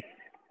 I mean,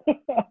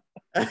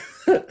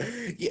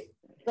 yeah,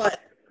 but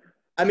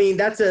I mean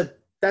that's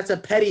a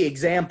petty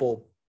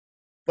example,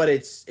 but But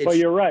it's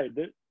you're right.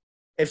 if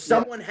Yeah,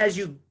 someone has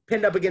you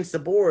pinned up against the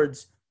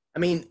boards, I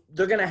mean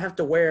they're gonna have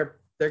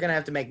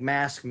to make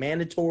masks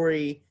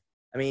mandatory.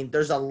 I mean,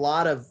 there's a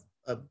lot of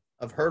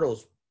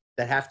hurdles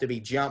that have to be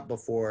jumped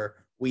before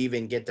we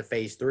even get to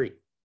phase 3.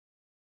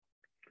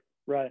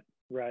 right,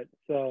 right.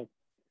 So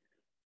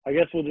I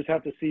guess we'll just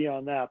have to see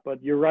on that.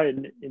 But you're right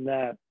in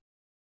that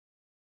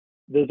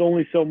there's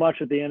only so much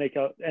that the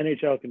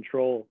NHL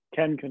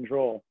can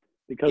control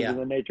because Yeah. of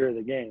the nature of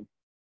the game.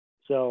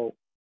 So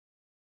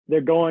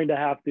they're going to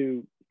have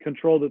to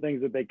control the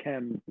things that they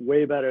can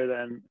way better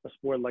than a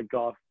sport like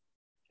golf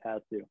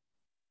has to.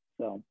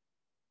 So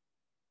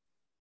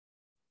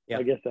Yeah.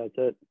 I guess that's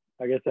it.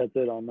 I guess that's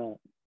it on that.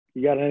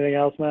 You got anything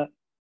else, Matt?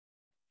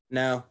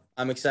 No,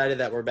 I'm excited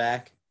that we're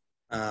back.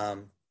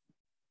 Me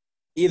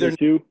Either next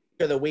too.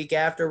 week or the week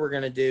after, we're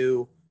gonna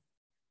do.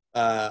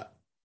 Uh,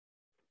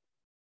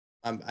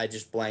 I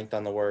just blanked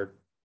on the word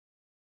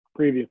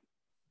Preview.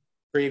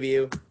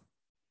 preview.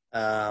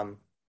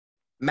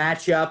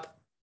 Matchup.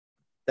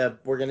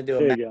 That we're gonna do a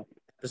There you go.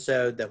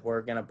 episode that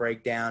we're gonna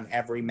break down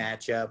every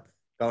matchup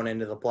going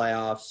into the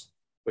playoffs,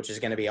 which is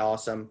gonna be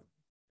awesome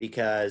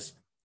because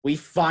we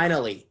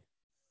finally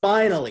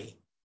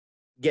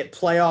get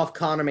playoff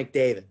Connor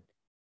McDavid,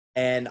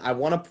 and I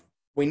want to.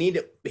 We need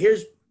to.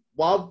 Here's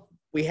while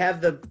we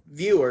have the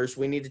viewers,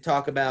 we need to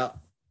talk about.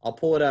 I'll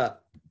pull it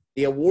up.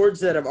 The awards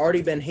that have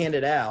already been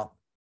handed out.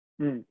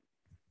 Yeah,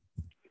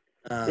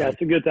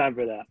 it's a good time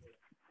for that.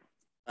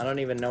 I don't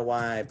even know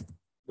why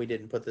we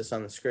didn't put this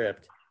on the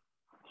script.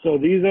 So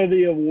these are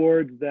the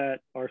awards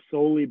that are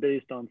solely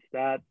based on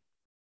stats.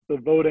 The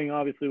voting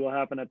obviously will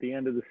happen at the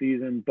end of the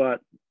season,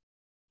 but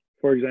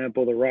for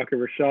example, the Rocket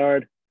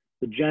Richard,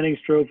 the Jennings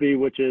Trophy,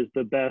 which is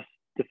the best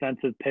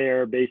defensive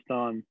pair based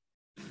on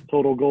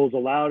total goals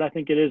allowed, I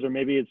think it is, or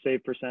maybe it's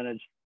save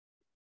percentage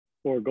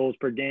or goals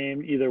per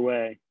game. Either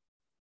way,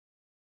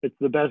 it's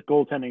the best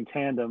goaltending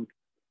tandem.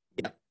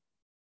 Yeah.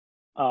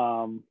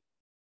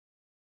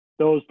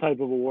 Those type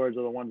of awards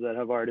are the ones that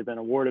have already been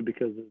awarded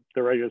because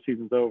the regular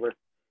season's over.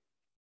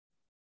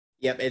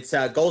 Yep, it's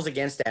goals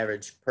against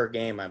average per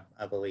game,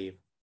 I believe,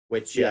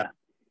 which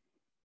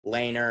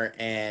Lehner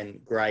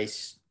and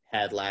Grice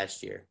had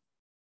last year.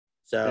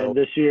 So and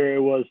this year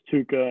it was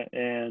Tuukka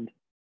and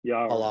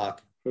Halak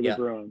for the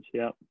Bruins.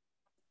 Yep.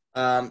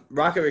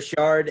 Rocket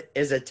Richard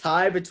is a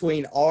tie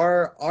between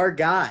our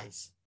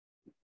guys.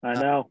 I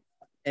know.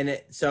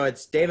 So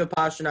it's David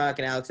Pastrnak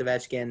and Alex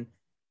Ovechkin.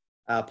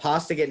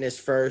 Pasta getting his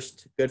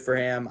first. Good for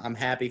him. I'm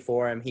happy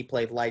for him. He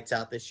played lights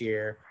out this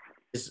year.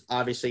 This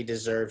obviously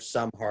deserves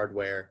some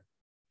hardware.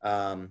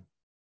 And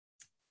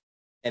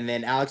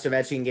then Alex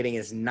Ovechkin getting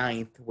his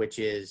 9th, which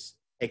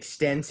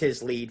extends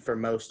his lead for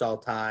most all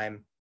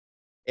time.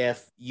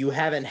 If you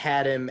haven't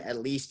had him at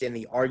least in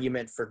the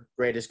argument for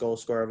greatest goal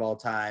scorer of all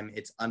time,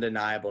 it's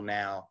undeniable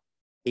now.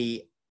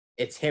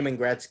 It's him and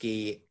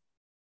Gretzky,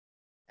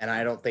 and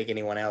I don't think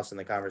anyone else in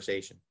the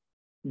conversation.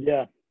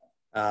 Yeah.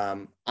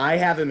 I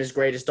have him as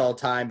greatest all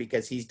time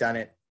because he's done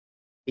it.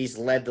 He's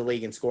led the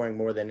league in scoring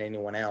more than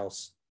anyone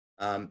else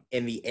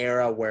in the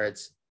era where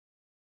it's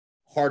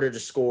harder to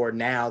score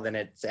now than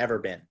it's ever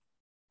been.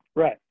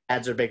 Right.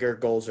 Ads are bigger,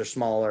 goals are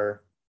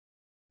smaller.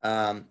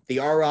 The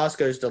R. Ross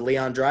goes to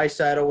Leon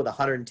Draisaitl with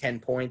 110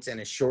 points in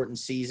a shortened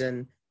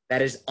season.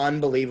 That is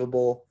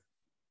unbelievable.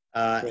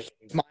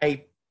 He's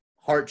my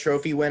Hart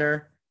Trophy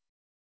winner.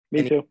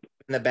 Me too.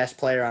 And the best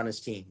player on his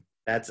team.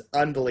 That's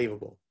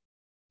unbelievable.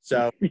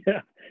 So,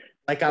 yeah,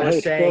 like I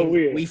was saying,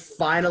 so we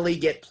finally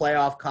get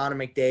playoff Connor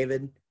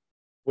McDavid,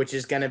 which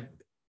is going to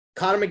 –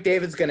 Connor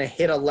McDavid's going to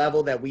hit a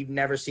level that we've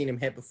never seen him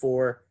hit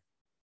before.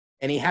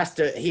 And he has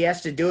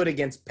to do it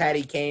against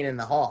Patty Kane and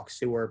the Hawks,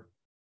 who were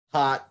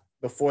hot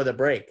before the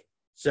break.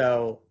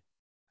 So,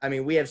 I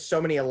mean, we have so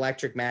many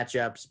electric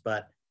matchups,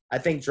 but I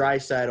think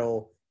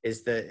Draisaitl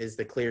is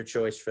the clear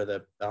choice for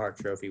the Hart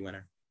Trophy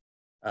winner.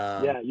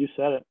 Yeah, you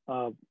said it.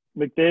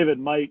 McDavid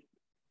might,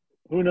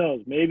 who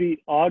knows,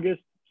 maybe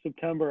August,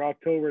 September,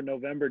 October,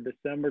 November,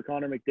 December,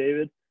 Connor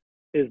McDavid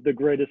is the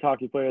greatest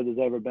hockey player there's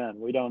ever been.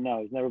 We don't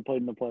know. He's never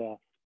played in the playoffs.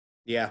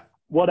 Yeah.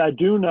 What I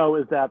do know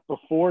is that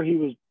before he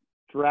was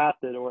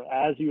drafted, or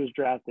as he was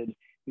drafted,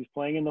 he's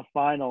playing in the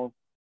final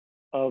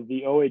of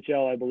the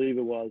OHL, I believe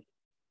it was.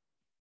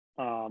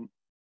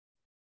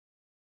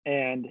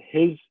 And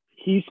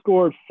he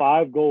scored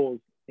 5 goals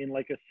in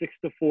like a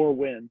 6-4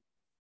 win.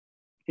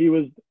 He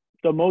was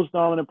the most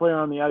dominant player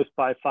on the ice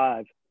by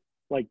 5,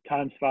 like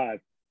times 5.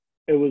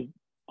 It was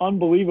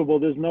unbelievable.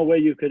 There's no way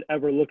you could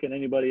ever look at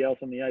anybody else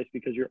on the ice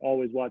because you're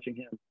always watching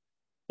him.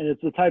 And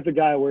it's the type of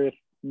guy where if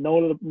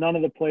none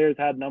of the players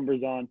had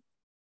numbers on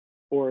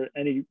or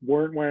any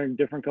weren't wearing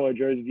different colored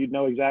jerseys, you'd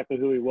know exactly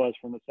who he was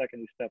from the second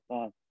he stepped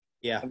on.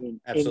 Yeah, I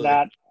mean,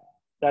 absolutely.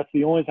 That's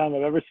the only time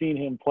I've ever seen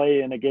him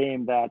play in a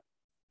game that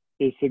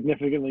is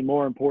significantly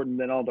more important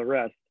than all the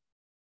rest.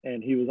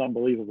 and he was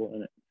unbelievable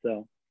in it.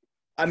 So,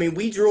 I mean,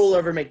 we drool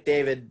over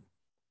McDavid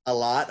a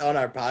lot on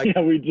our podcast.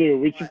 yeah, we do.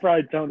 We should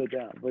probably tone it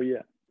down, but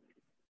yeah.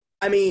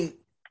 I mean,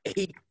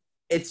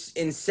 it's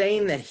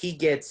insane that he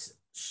gets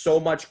so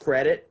much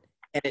credit,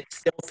 and it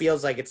still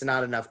feels like it's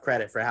not enough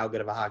credit for how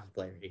good of a hockey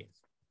player he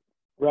is.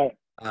 Right.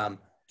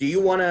 Do you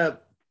want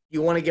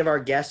to give our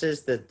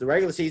guesses? The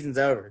regular season's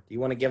over. Do you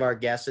want to give our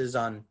guesses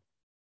on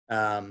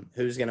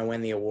who's going to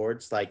win the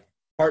awards? Like,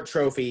 Hart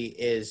Trophy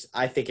is,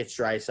 I think it's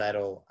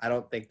Draisaitl. I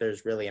don't think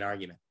there's really an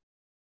argument.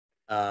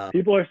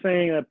 People are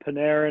saying that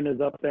Panarin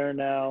is up there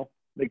now.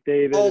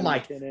 McDavid. Oh, and my.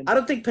 McKinnon. I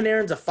don't think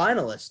Panarin's a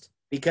finalist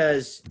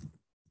because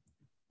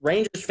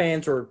Rangers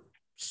fans were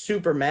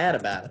super mad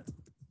about it.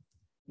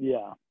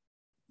 Yeah.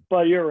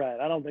 But you're right.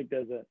 I don't think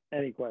there's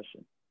any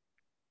question.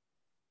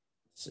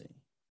 Let's see.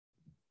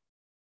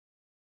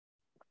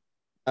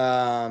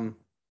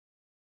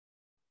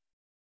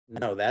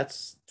 No,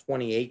 that's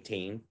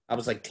 2018. I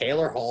was like,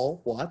 Taylor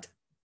Hall? What?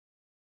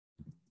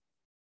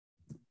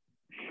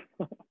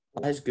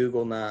 Why is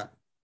Google not?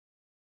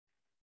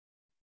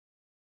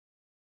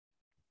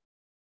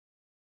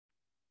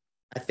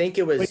 I think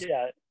it was.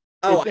 Yeah.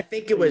 I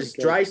think it was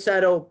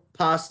Draisaitl,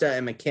 Pasta,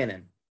 and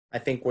McKinnon. I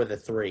think were the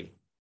three.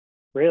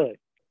 Really?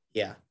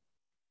 Yeah.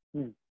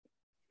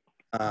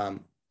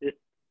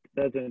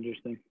 That's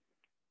interesting.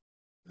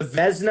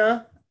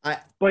 Vezina.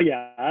 But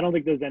yeah, I don't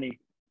think there's any.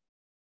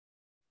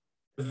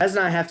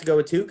 Vezina, I have to go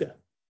with Tuukka.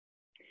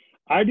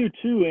 I do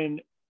too,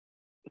 and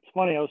it's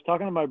funny. I was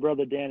talking to my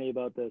brother Danny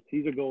about this.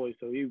 He's a goalie,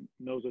 so he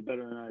knows it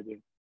better than I do.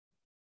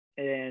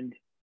 And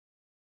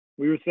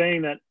we were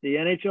saying that the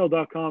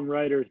NHL.com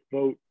writers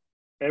vote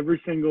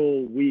every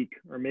single week,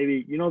 or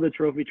maybe, the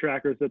trophy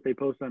trackers that they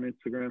post on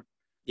Instagram.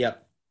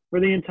 Yep. For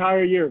the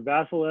entire year,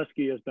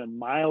 Vasilevsky has been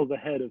miles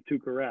ahead of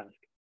Tuukka Rask,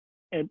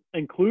 and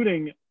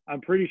including,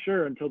 I'm pretty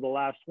sure, until the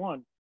last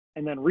one.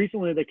 And then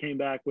recently they came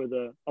back with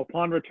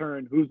upon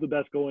return, who's the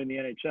best goalie in the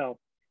NHL?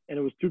 And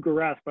it was Tuukka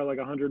Rask by like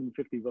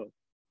 150 votes.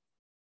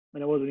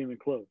 And it wasn't even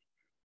close.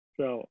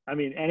 So, I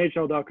mean,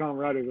 NHL.com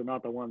writers are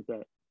not the ones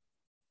that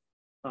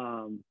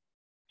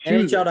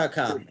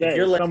NHL.com. If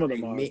you're some of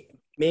them are.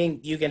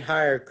 You can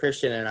hire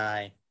Christian and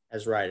I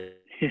as writers.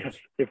 Yes.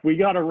 If we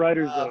got a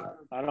writer's vote,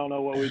 I don't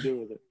know what we do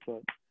with it.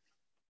 But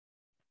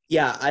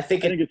yeah, I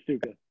think it's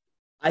Tuukka.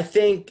 I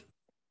think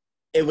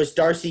it was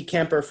Darcy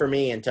Kemper for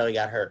me until he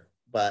got hurt.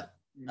 But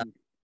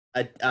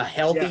a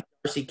healthy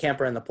Darcy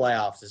Kemper in the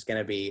playoffs is going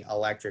to be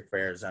electric for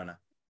Arizona.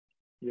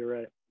 You're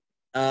right.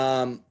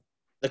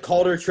 The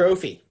Calder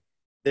Trophy.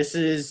 This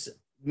is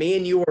me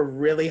and you were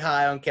really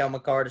high on Cale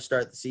Makar to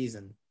start the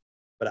season,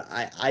 but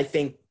I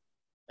think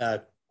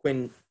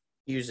Quinn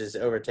Hughes has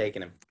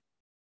overtaken him.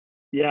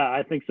 Yeah,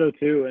 I think so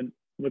too. And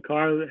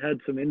Makar had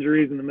some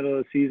injuries in the middle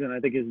of the season. I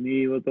think his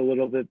knee was a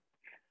little bit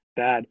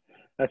bad.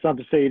 That's not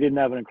to say he didn't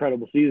have an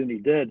incredible season. He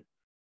did.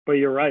 But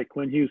you're right.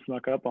 Quinn Hughes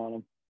snuck up on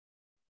him.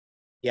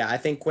 Yeah, I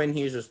think Quinn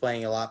Hughes was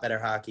playing a lot better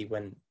hockey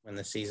when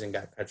the season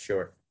got cut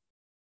short.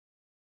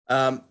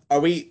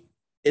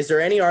 Is there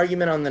any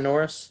argument on the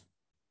Norris?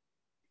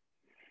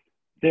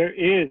 There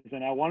is,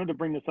 and I wanted to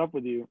bring this up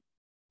with you.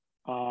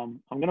 I'm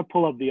going to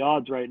pull up the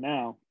odds right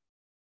now.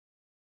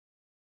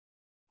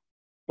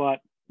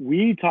 But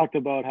we talked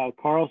about how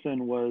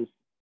Carlson was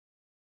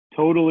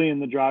totally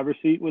in the driver's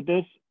seat with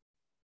this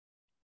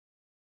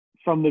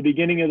from the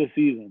beginning of the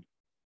season.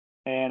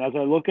 And as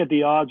I look at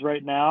the odds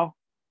right now,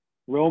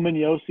 Roman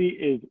Josi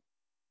is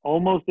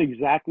almost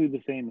exactly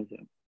the same as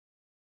him.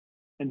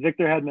 And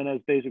Victor Hedman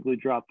has basically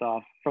dropped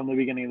off from the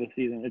beginning of the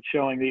season. It's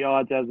showing the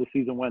odds as the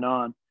season went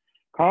on.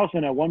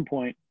 Carlson, at one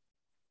point,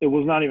 it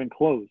was not even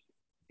close.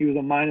 He was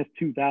a minus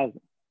 2,000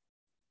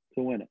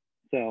 to win it.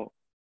 So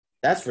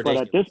that's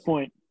ridiculous. But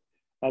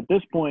at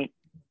this point,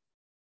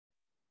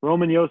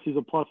 Roman Josi is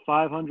a plus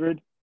 500,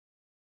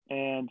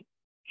 and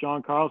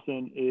John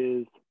Carlson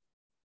is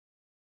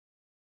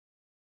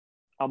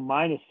a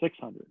minus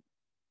 600.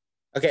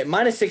 Okay,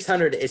 minus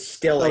 600 is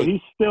still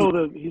he's still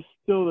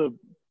the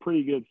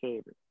pretty good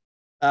favorite.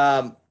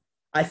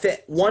 I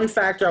think one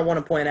factor I want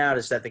to point out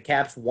is that the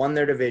Caps won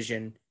their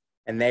division,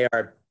 and they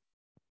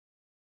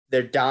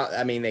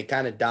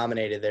kind of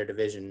dominated their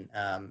division.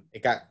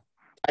 It got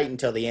tight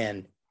until the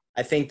end.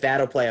 I think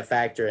that'll play a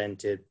factor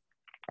into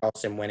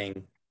Carlson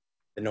winning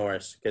the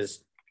Norris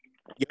because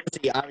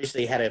Josi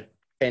obviously had a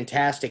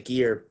fantastic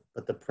year,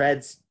 but the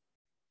Preds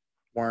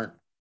weren't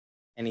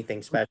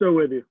anything special.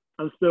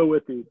 I'm still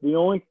with you. The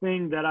only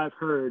thing that I've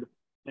heard,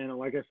 and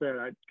like I said,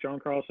 John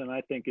Carlson, I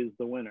think, is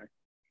the winner.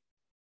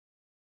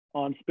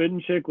 On Spit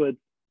and Chicklets,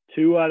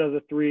 2 out of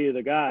the 3 of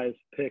the guys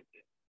picked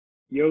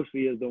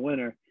Josi as the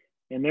winner,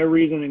 and their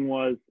reasoning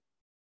was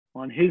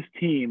on his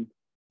team,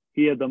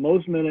 he had the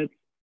most minutes,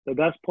 the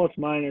best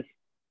plus-minus,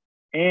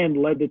 and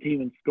led the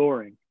team in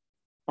scoring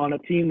on a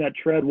team that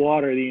tread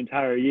water the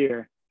entire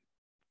year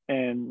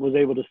and was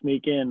able to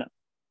sneak in.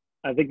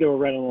 I think they were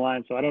right on the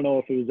line, so I don't know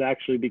if it was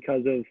actually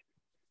because of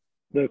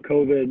the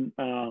COVID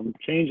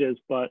changes,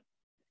 but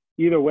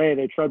either way,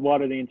 they tread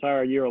water the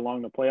entire year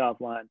along the playoff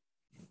line.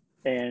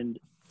 And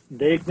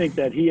they think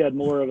that he had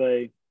more of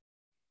a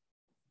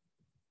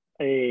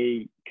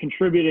a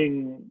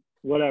contributing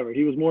whatever.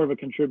 He was more of a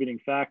contributing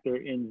factor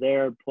in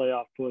their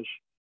playoff push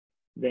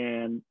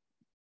than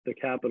the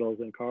Capitals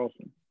and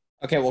Carlson.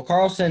 Okay, well,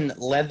 Carlson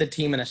led the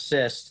team in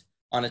assists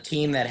on a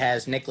team that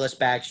has Nicholas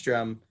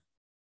Backstrom,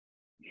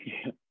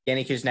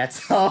 Yanni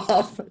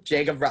Kuznetsov,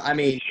 Jacob. I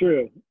mean, It's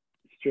true.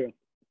 It's true.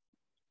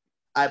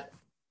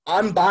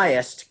 I'm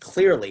biased,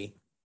 clearly,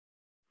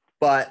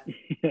 but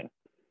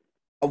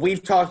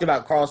we've talked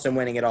about Carlson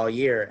winning it all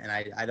year, and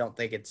I don't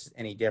think it's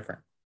any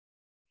different.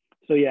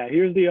 So, yeah,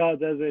 here's the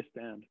odds as they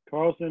stand.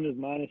 Carlson is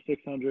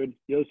 -600.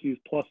 Yossi's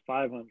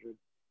 +500.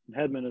 And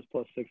Hedman is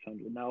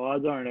 +600. Now,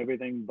 odds aren't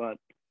everything, but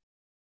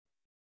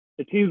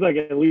it seems like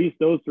at least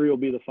those three will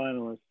be the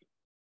finalists.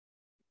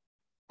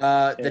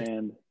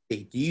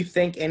 Do you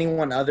think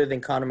anyone other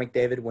than Connor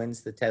McDavid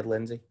wins the Ted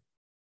Lindsay?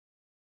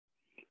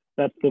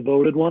 That's the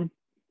voted one?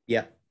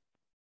 Yeah.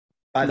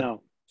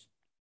 No.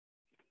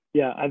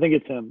 Yeah, I think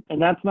it's him.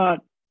 And that's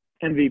not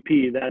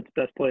MVP. That's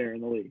best player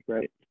in the league,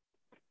 right?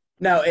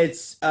 No,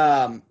 it's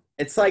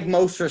like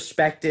most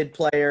respected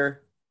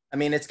player. I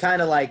mean, it's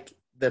kind of like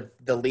the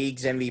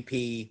league's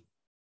MVP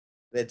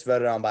that's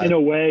voted on by in a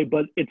way,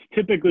 but it's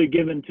typically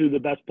given to the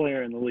best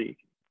player in the league,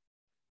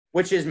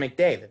 which is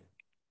McDavid.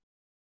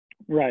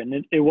 Right,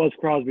 and it was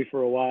Crosby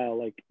for a while.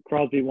 Like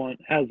Crosby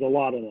has a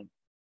lot of them.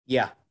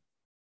 Yeah.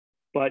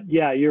 But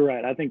yeah, you're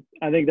right. I think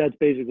that's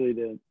basically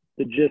the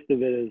gist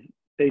of it is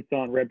based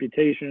on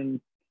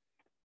reputation,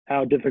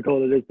 how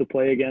difficult it is to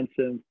play against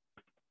him.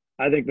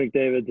 I think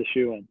McDavid's a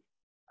shoo-in.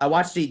 I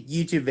watched a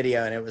YouTube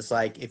video and it was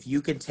like, if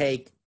you could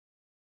take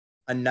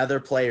another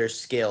player's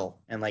skill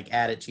and like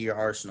add it to your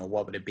arsenal,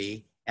 what would it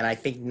be? And I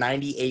think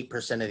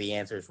 98% of the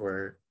answers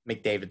were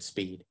McDavid's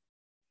speed.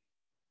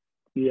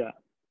 Yeah.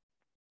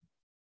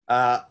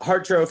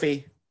 Hart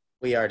Trophy,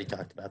 we already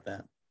talked about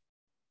that.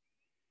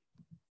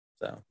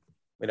 So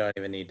we don't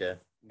even need to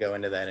go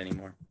into that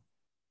anymore.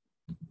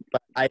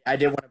 But I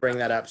did want to bring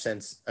that up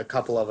since a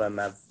couple of them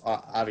have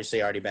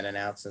obviously already been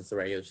announced since the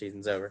regular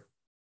season's over.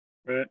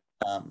 Right.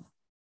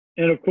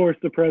 And, of course,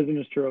 the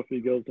President's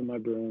Trophy goes to my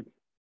Bruins.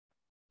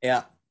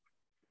 Yeah.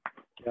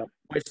 Yeah.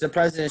 Which the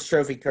President's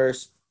Trophy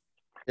curse,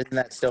 isn't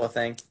that still a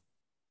thing?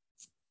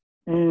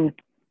 I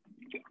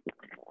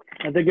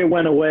think it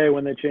went away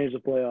when they changed the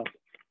playoffs.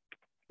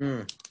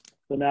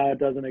 So now it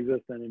doesn't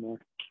exist anymore.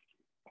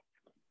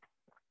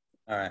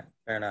 All right.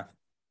 Fair enough.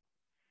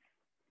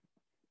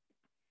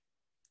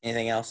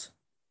 Anything else?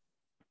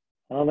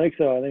 I don't think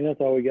so. I think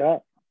that's all we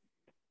got.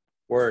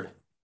 Word.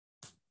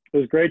 It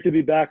was great to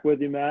be back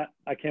with you, Matt.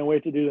 I can't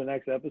wait to do the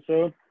next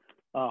episode.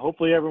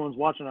 Hopefully everyone's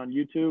watching on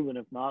YouTube, and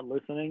if not,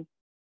 listening.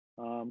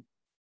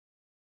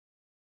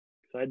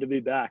 Excited to be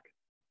back.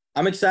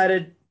 I'm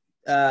excited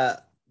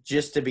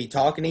just to be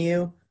talking to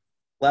you,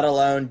 let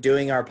alone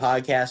doing our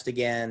podcast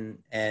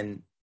again,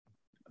 and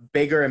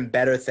bigger and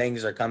better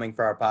things are coming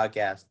for our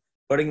podcast.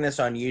 Putting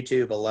this on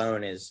YouTube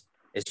alone is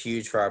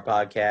huge for our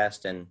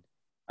podcast, and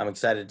I'm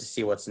excited to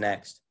see what's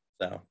next.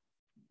 So,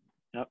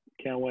 yep,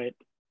 can't wait.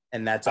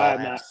 And that's all I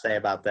have to say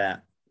about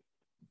that.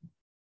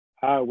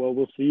 All right, well,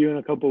 we'll see you in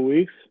a couple of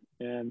weeks,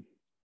 and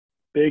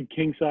big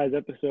king-size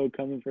episode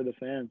coming for the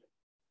fans.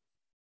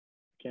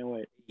 Can't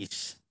wait.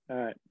 Peace. All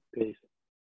right, peace.